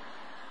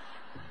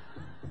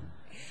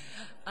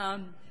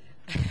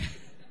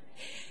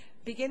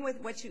 Begin with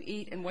what you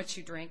eat and what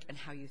you drink and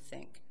how you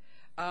think.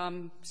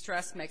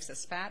 Stress makes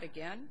us fat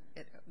again.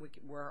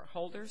 We're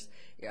holders.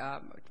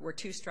 We're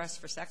too stressed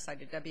for sex. I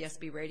did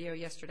WSB radio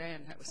yesterday,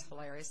 and that was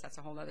hilarious. That's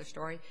a whole other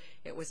story.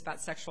 It was about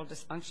sexual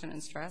dysfunction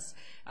and stress.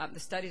 The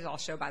studies all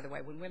show, by the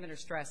way, when women are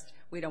stressed,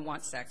 we don't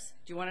want sex.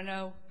 Do you want to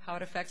know how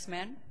it affects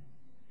men?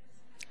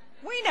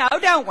 We know,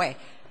 don't we?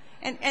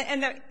 And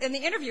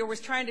the interviewer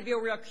was trying to be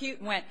real cute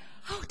and went,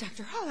 "Oh,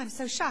 Dr. Hall, I'm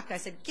so shocked." I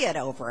said, "Get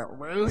over it,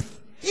 Ruth.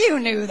 You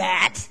knew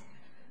that."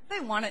 They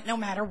want it no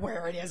matter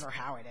where it is or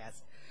how it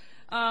is.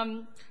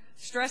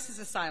 Stress is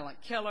a silent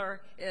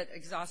killer. It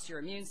exhausts your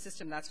immune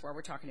system. That's where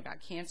we're talking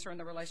about cancer in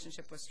the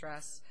relationship with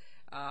stress.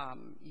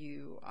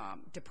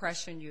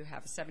 Depression, you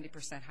have a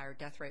 70% higher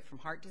death rate from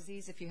heart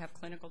disease if you have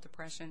clinical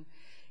depression.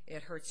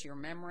 It hurts your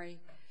memory.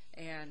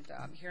 And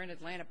here in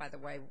Atlanta, by the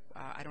way,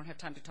 I don't have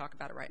time to talk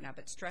about it right now,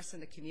 but stress in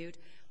the commute,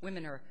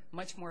 women are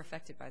much more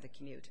affected by the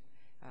commute.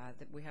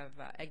 We have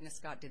Agnes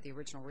Scott did the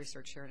original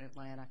research here in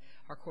Atlanta.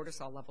 Our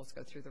cortisol levels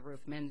go through the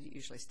roof. Men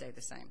usually stay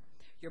the same.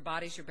 Your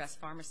body's your best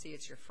pharmacy.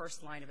 It's your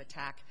first line of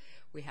attack.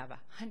 We have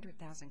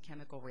 100,000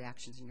 chemical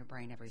reactions in your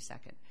brain every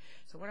second.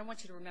 So what I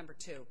want you to remember,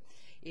 too,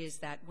 is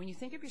that when you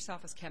think of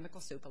yourself as chemical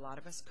soup, a lot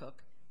of us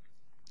cook.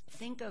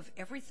 Think of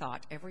every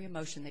thought, every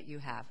emotion that you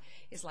have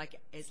is like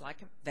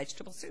a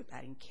vegetable soup,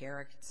 adding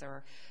carrots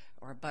or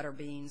butter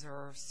beans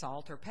or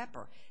salt or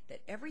pepper. That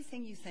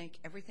everything you think,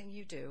 everything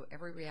you do,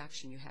 every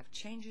reaction you have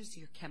changes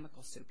your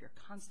chemical soup. You're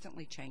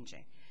constantly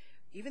changing.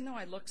 Even though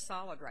I look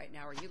solid right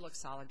now or you look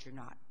solid, you're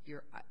not.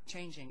 You're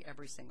changing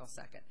every single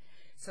second.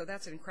 So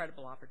that's an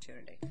incredible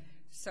opportunity.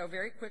 So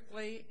very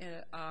quickly,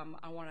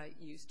 I want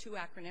to use 2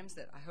 acronyms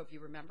that I hope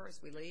you remember as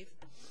we leave.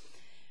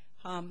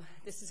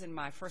 This is in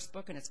my first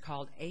book, and it's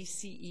called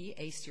ACE,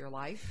 Ace Your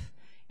Life.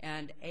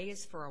 And A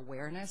is for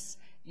awareness.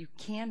 You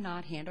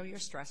cannot handle your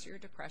stress or your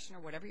depression or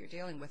whatever you're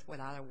dealing with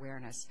without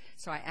awareness.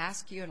 So I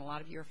ask you, and a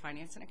lot of you are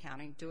finance and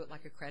accounting, do it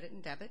like a credit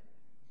and debit.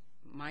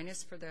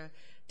 Minus for the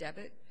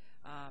debit,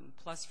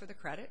 plus for the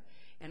credit.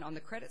 And on the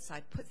credit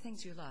side, put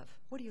things you love.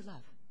 What do you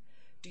love?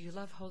 Do you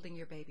love holding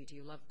your baby? Do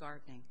you love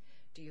gardening?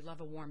 Do you love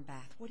a warm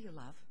bath? What do you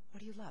love?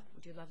 What do you love?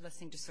 Do you love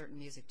listening to certain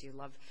music? Do you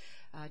love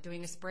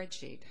doing a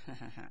spreadsheet?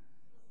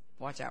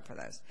 Watch out for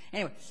those.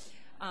 Anyway,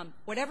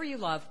 whatever you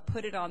love,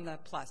 put it on the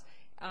plus.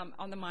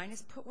 On the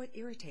minus, put what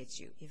irritates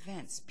you.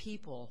 Events,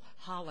 people,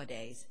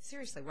 holidays.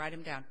 Seriously, write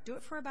them down. Do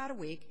it for about a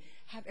week.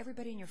 Have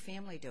everybody in your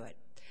family do it.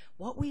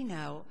 What we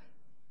know,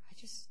 I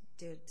just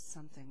did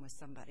something with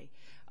somebody,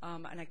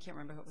 and I can't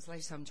remember if it was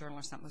Ladies Home Journal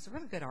or something. It was a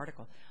really good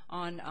article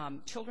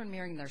on children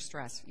mirroring their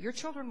stress. Your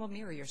children will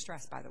mirror your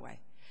stress, by the way.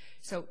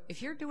 So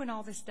if you're doing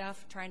all this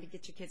stuff, trying to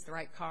get your kids the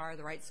right car,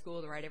 the right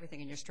school, the right everything,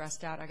 and you're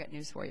stressed out, I got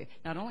news for you.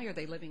 Not only are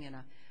they living in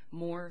a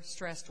more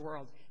stressed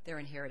world, they're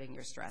inheriting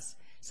your stress.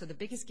 So the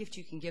biggest gift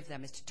you can give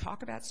them is to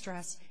talk about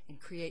stress and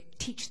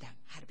teach them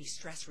how to be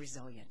stress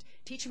resilient.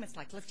 Teach them it's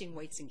like lifting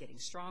weights and getting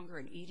stronger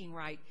and eating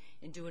right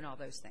and doing all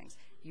those things.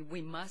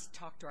 We must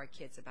talk to our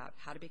kids about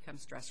how to become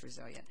stress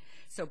resilient.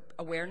 So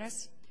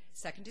awareness.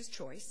 Second is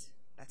choice.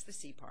 That's the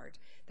C part,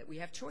 that we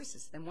have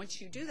choices. Then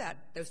once you do that,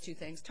 those 2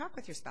 things, talk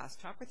with your spouse,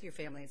 talk with your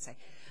family and say,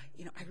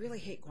 I really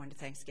hate going to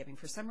Thanksgiving.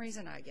 For some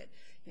reason, I get,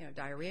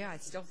 diarrhea. I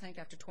still think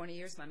after 20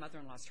 years, my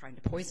mother-in-law is trying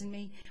to poison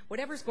me.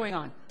 Whatever's going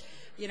on.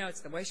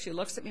 It's the way she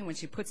looks at me when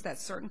she puts that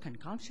certain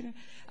concoction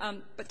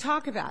in. But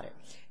talk about it.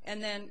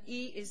 And then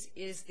E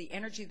is the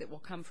energy that will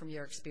come from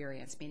your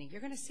experience, meaning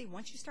you're going to see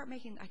once you start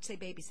making, I'd say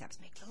baby steps,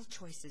 make little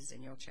choices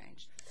and you'll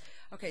change.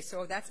 Okay,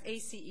 so that's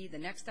ACE. The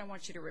next I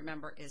want you to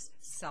remember is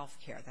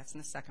self-care. That's in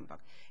the second book.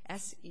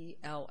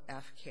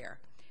 SELF care.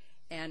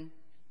 And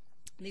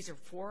these are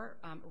 4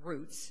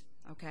 roots,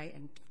 okay?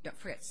 And don't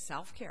forget,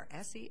 self-care,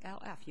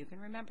 SELF. You can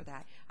remember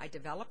that. I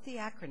developed the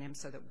acronym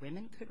so that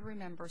women could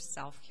remember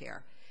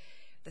self-care.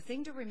 The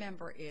thing to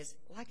remember is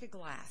like a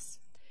glass.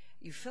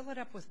 You fill it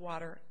up with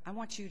water. I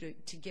want you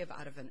to give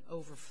out of an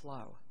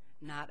overflow,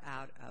 not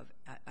out of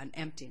an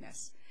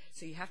emptiness.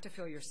 So you have to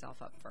fill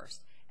yourself up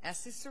first.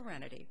 S is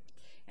serenity.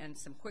 And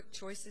some quick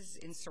choices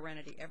in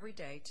serenity every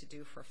day to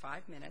do for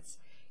 5 minutes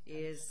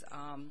is,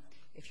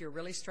 if you're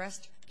really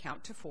stressed,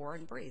 count to 4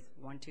 and breathe.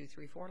 1, 2,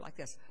 3, 4, like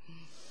this.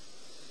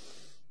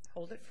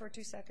 Hold it for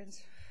 2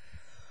 seconds.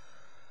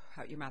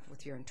 Out your mouth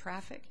if you're in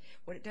traffic.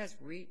 What it does,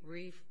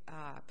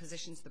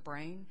 positions the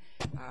brain,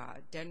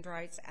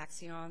 dendrites,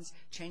 axons,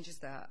 changes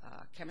the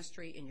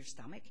chemistry in your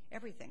stomach,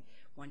 everything.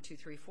 1, 2,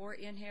 3, 4,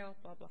 inhale,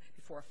 blah, blah,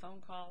 before a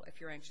phone call if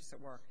you're anxious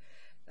at work.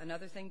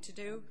 Another thing to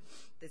do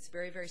that's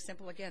very, very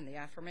simple, again, the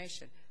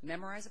affirmation.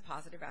 Memorize a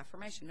positive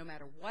affirmation no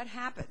matter what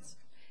happens.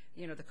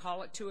 The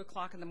call at 2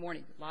 o'clock in the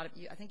morning. A lot of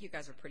you, I think you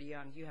guys are pretty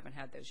young. You haven't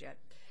had those yet.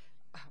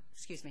 Oh,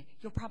 excuse me.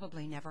 You'll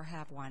probably never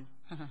have one.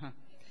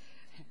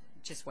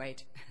 Just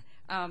wait.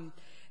 And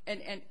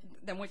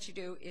then what you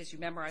do is you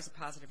memorize a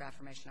positive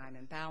affirmation. I'm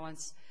in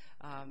balance.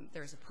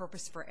 There's a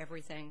purpose for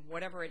everything.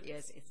 Whatever it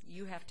is,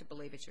 you have to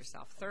believe it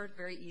yourself. Third,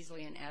 very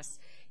easily in S,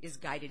 is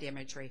guided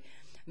imagery.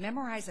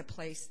 Memorize a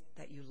place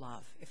that you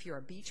love. If you're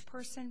a beach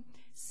person,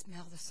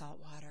 smell the salt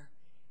water.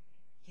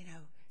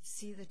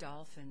 See the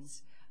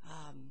dolphins,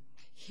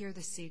 hear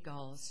the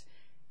seagulls,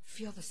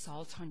 feel the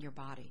salt on your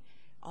body.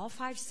 All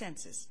 5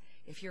 senses.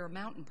 If you're a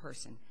mountain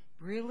person,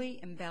 really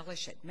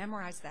embellish it.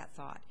 Memorize that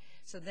thought.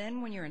 So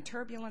then when you're in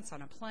turbulence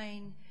on a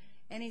plane,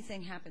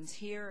 anything happens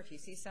here, if you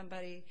see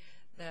somebody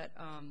that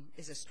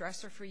is a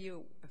stressor for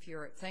you, if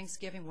you're at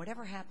Thanksgiving,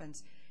 whatever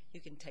happens, you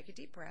can take a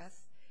deep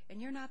breath,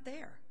 and you're not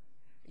there.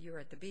 You're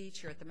at the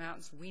beach, you're at the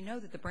mountains. We know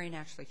that the brain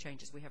actually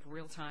changes. We have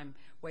real-time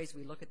ways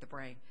we look at the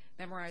brain.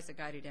 Memorize the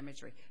guided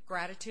imagery.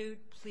 Gratitude,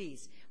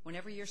 please.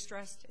 Whenever you're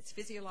stressed, it's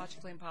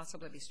physiologically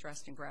impossible to be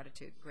stressed and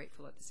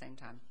grateful at the same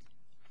time.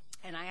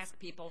 And I ask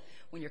people,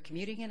 when you're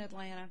commuting in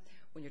Atlanta,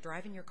 when you're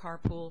driving your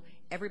carpool,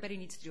 everybody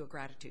needs to do a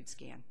gratitude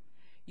scan.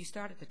 You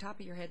start at the top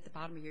of your head, the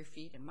bottom of your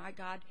feet, and my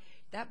God,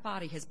 that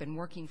body has been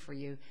working for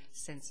you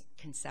since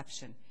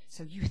conception.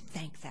 So you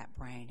thank that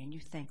brain and you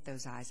thank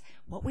those eyes.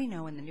 What we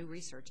know in the new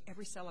research,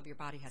 every cell of your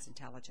body has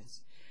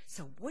intelligence.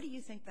 So what do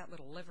you think that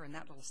little liver and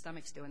that little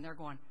stomach's doing? They're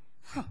going,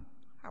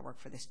 I worked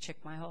for this chick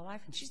my whole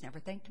life and she's never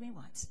thanked me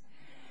once.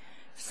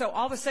 So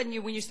all of a sudden,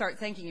 when you start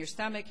thanking your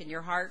stomach and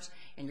your heart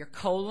and your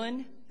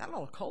colon, that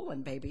little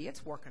colon, baby,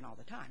 it's working all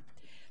the time.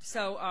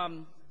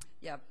 So,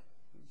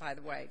 by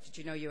the way, did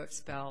you know you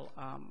expel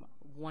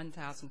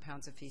 1,000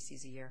 pounds of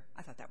feces a year?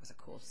 I thought that was a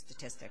cool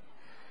statistic.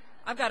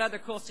 I've got other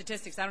cool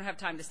statistics. I don't have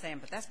time to say them,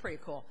 but that's pretty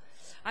cool.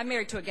 I'm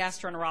married to a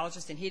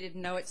gastroenterologist, and he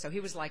didn't know it, so he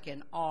was like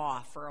in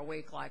awe for a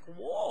week, like,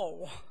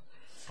 whoa.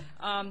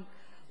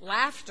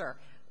 Laughter.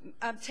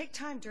 Take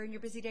time during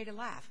your busy day to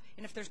laugh.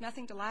 And if there's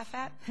nothing to laugh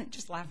at,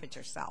 just laugh at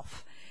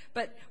yourself.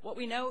 But what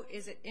we know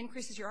is it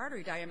increases your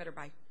artery diameter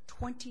by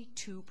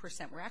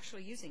 22%. We're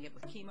actually using it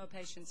with chemo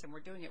patients, and we're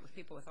doing it with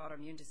people with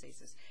autoimmune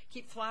diseases.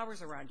 Keep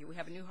flowers around you. We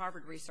have a new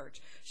Harvard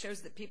research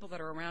shows that people that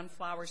are around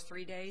flowers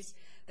 3 days,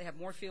 they have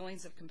more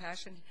feelings of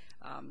compassion,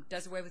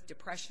 does away with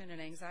depression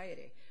and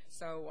anxiety.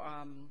 So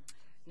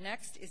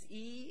next is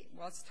E.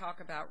 Well, let's talk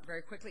about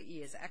very quickly.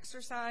 E is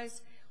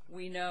exercise.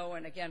 We know,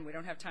 and again, we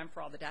don't have time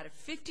for all the data,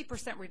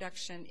 50%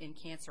 reduction in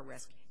cancer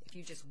risk if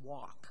you just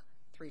walk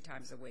 3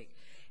 times a week.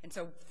 And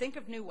so think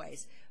of new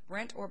ways.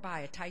 Rent or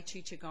buy a Tai Chi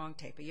Qigong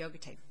tape, a yoga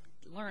tape.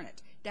 Learn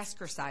it.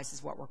 Deskercise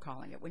is what we're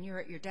calling it. When you're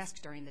at your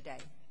desk during the day,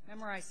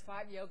 memorize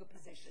 5 yoga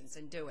positions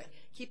and do it.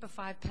 Keep a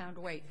 5-pound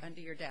weight under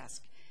your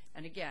desk.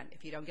 And again,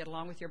 if you don't get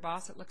along with your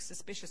boss, it looks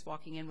suspicious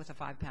walking in with a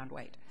 5-pound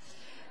weight.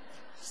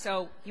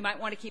 So you might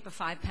want to keep a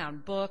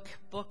 5-pound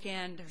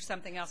bookend, or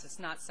something else. It's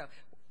not so.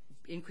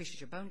 Increases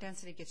your bone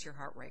density, gets your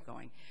heart rate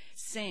going.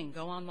 Sing,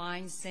 go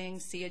online, sing,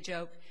 see a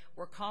joke.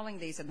 We're calling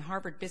these in the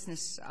Harvard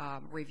Business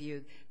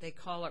Review, they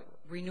call it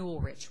renewal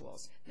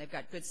rituals. They've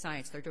got good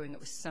science. They're doing it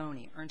with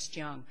Sony, Ernst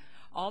Young.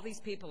 All these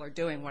people are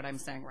doing what I'm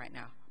saying right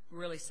now,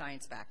 really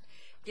science-backed.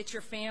 Get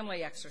your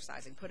family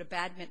exercising. Put a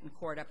badminton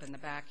court up in the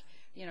back,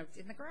 in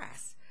the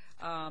grass.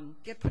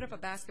 Put up a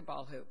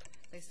basketball hoop.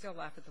 They still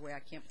laugh at the way I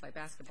can't play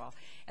basketball.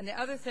 And the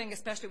other thing,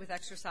 especially with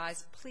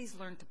exercise, please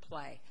learn to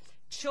play.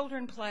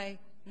 Children play.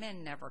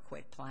 Men never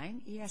quit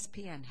playing.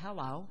 ESPN,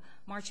 hello.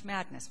 March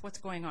Madness, what's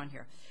going on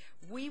here?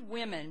 We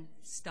women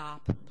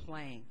stop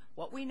playing.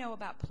 What we know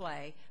about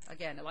play,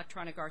 again,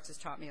 electronic arts has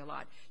taught me a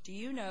lot. Do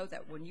you know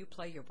that when you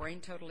play, your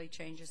brain totally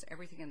changes?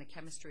 Everything in the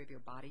chemistry of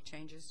your body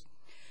changes?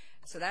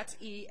 So that's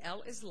E.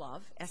 L is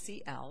love,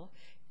 S-E-L.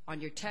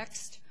 On your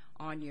text,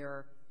 on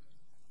your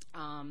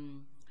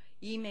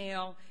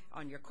email,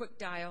 on your quick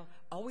dial,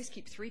 always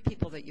keep 3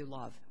 people that you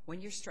love.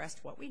 When you're stressed,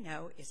 what we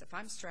know is if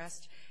I'm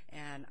stressed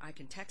and I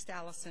can text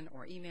Allison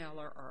or email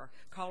her or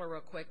call her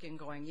real quick and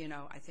going,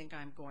 I think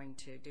I'm going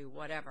to do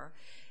whatever,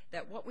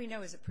 that what we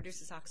know is it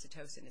produces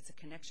oxytocin. It's a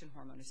connection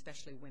hormone,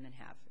 especially women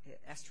have.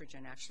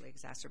 Estrogen actually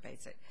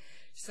exacerbates it.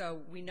 So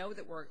we know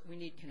that we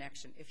need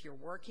connection. If you're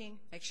working,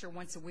 make sure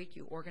once a week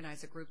you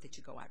organize a group that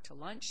you go out to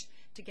lunch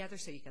together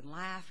so you can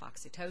laugh,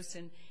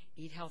 oxytocin,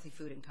 eat healthy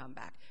food, and come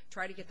back.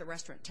 Try to get the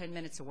restaurant 10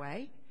 minutes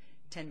away,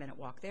 10-minute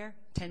walk there,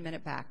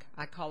 10-minute back.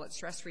 I call it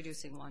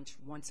stress-reducing lunch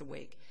once a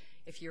week.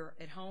 If you're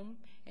at home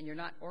and you're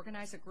not,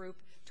 organize a group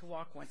to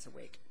walk once a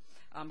week.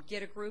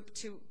 Get a group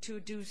to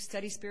do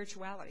study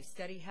spirituality,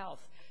 study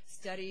health,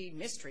 study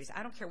mysteries.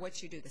 I don't care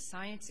what you do. The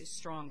science is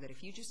strong that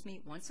if you just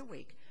meet once a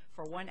week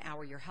for 1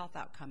 hour, your health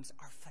outcomes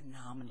are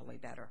phenomenally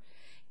better.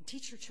 And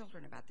teach your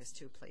children about this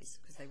too, please,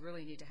 because they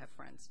really need to have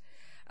friends.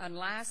 And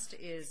last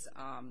is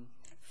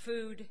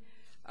food.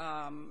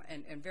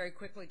 And very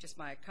quickly, just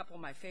a couple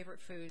of my favorite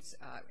foods.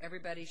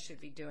 Everybody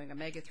should be doing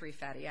omega-3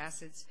 fatty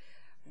acids.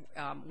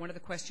 One of the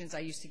questions I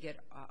used to get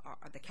are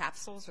the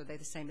capsules, are they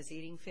the same as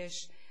eating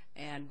fish?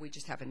 And we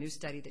just have a new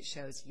study that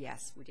shows,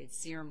 yes. We did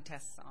serum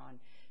tests on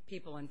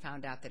people and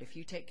found out that if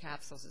you take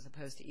capsules as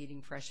opposed to eating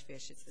fresh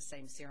fish, it's the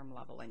same serum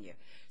level in you.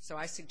 So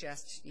I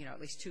suggest, at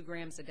least 2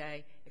 grams a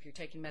day. If you're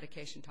taking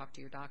medication, talk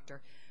to your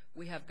doctor.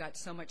 We have got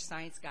so much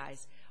science,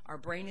 guys. Our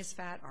brain is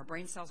fat. Our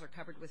brain cells are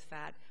covered with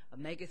fat.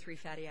 Omega-3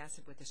 fatty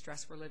acid with the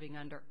stress we're living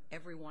under,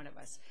 every one of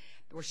us.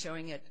 We're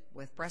showing it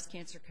with breast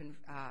cancer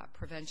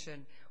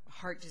prevention,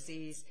 heart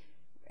disease.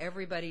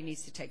 Everybody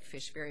needs to take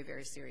fish very,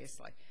 very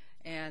seriously.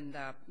 And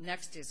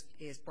next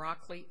is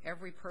broccoli.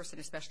 Every person,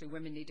 especially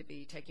women, need to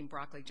be taking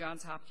broccoli.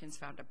 Johns Hopkins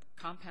found a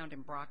compound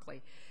in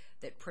broccoli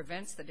that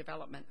prevents the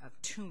development of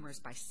tumors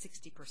by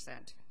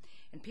 60%.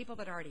 And people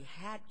that already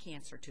had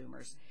cancer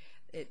tumors,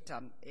 it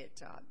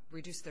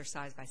reduced their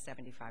size by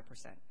 75%.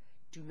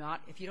 Do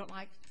not, if you don't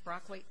like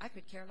broccoli, I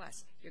could care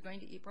less. You're going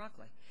to eat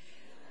broccoli.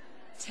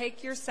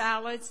 Take your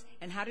salads,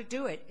 and how to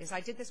do it is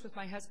I did this with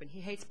my husband. He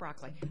hates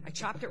broccoli. I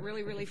chopped it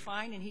really, really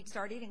fine, and he'd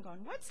start eating going,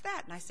 what's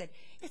that? And I said,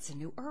 it's a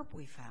new herb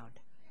we found.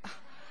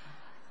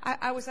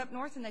 I was up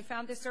north, and they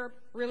found this herb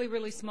really,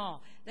 really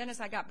small. Then as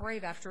I got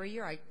brave after a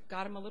year, I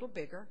got him a little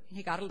bigger, and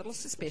he got a little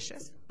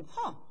suspicious.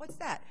 What's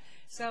that?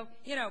 So,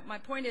 my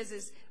point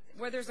is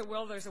where there's a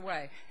will, there's a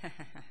way.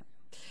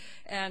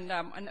 And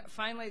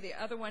finally, the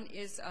other one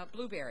is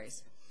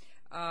blueberries.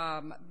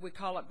 We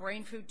call it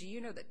brain food. Do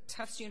you know that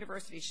Tufts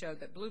University showed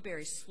that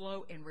blueberries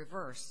slow and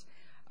reverse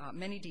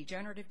many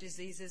degenerative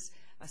diseases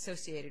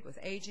associated with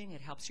aging? It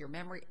helps your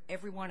memory,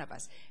 every one of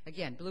us.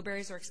 Again,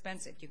 blueberries are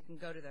expensive. You can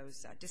go to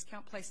those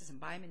discount places and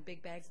buy them in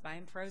big bags, buy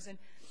them frozen,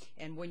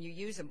 and when you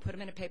use them, put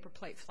them in a paper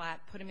plate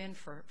flat, put them in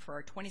for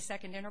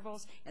 20-second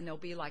intervals, and they'll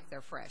be like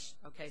they're fresh.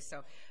 Okay,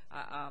 so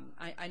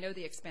I know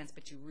the expense,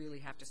 but you really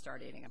have to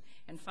start eating them.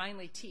 And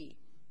finally, tea.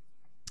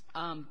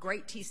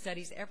 Great tea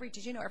studies.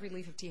 Did you know every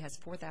leaf of tea has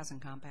 4,000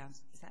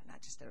 compounds? Is that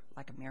not just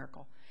like a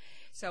miracle?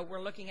 So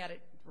we're looking at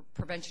it,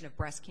 prevention of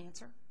breast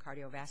cancer,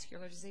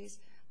 cardiovascular disease,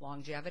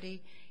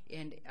 longevity,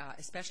 and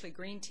especially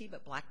green tea,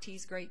 but black tea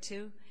is great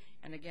too.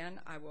 And again,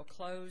 I will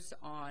close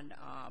on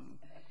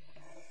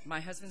my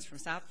husband's from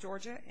South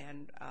Georgia,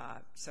 and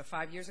so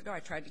 5 years ago I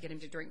tried to get him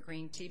to drink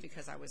green tea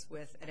because I was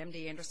at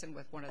MD Anderson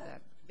with one of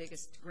the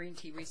biggest green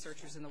tea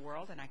researchers in the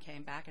world, and I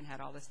came back and had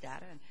all this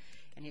data,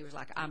 and he was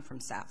like, I'm from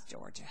South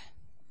Georgia.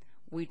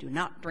 We do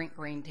not drink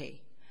green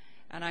tea.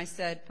 And I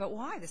said, but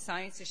why? The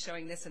science is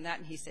showing this and that.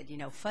 And he said,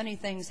 funny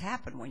things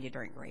happen when you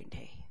drink green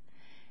tea.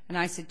 And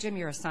I said, Jim,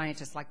 you're a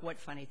scientist. Like, what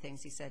funny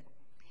things? He said,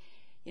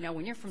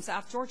 when you're from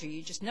South Georgia,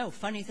 you just know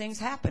funny things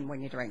happen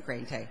when you drink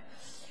green tea.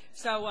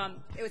 So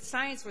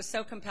science was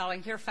so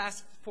compelling. Here,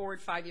 fast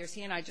forward 5 years,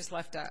 he and I just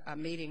left a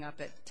meeting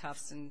up at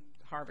Tufts and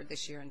Harvard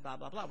this year and blah,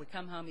 blah, blah. We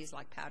come home, he's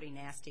like pouty,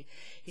 nasty.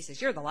 He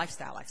says, you're the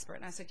lifestyle expert.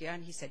 And I said, yeah.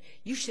 And he said,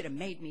 you should have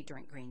made me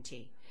drink green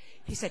tea.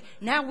 He said,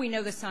 now we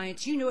know the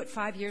science. You knew it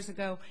 5 years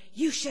ago.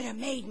 You should have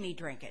made me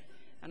drink it.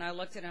 And I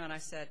looked at him and I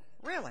said,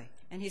 really?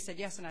 And he said,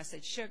 yes. And I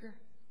said, sugar,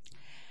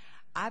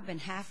 I've been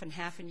half and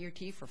half in your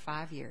tea for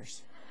 5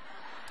 years.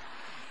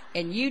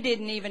 And you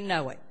didn't even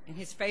know it. And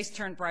his face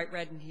turned bright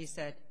red and he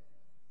said,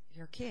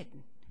 you're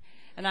kidding.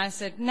 And I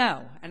said,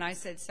 no. And I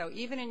said, so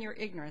even in your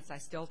ignorance, I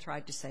still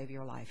tried to save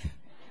your life.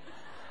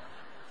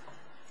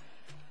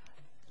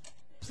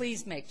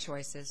 Please make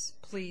choices.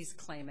 Please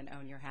claim and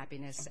own your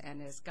happiness.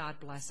 And as God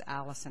bless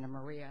Allison and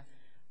Maria,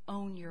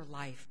 own your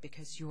life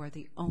because you are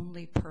the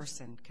only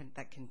person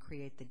that can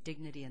create the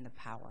dignity and the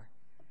power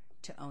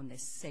to own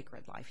this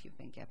sacred life you've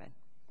been given.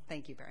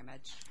 Thank you very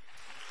much.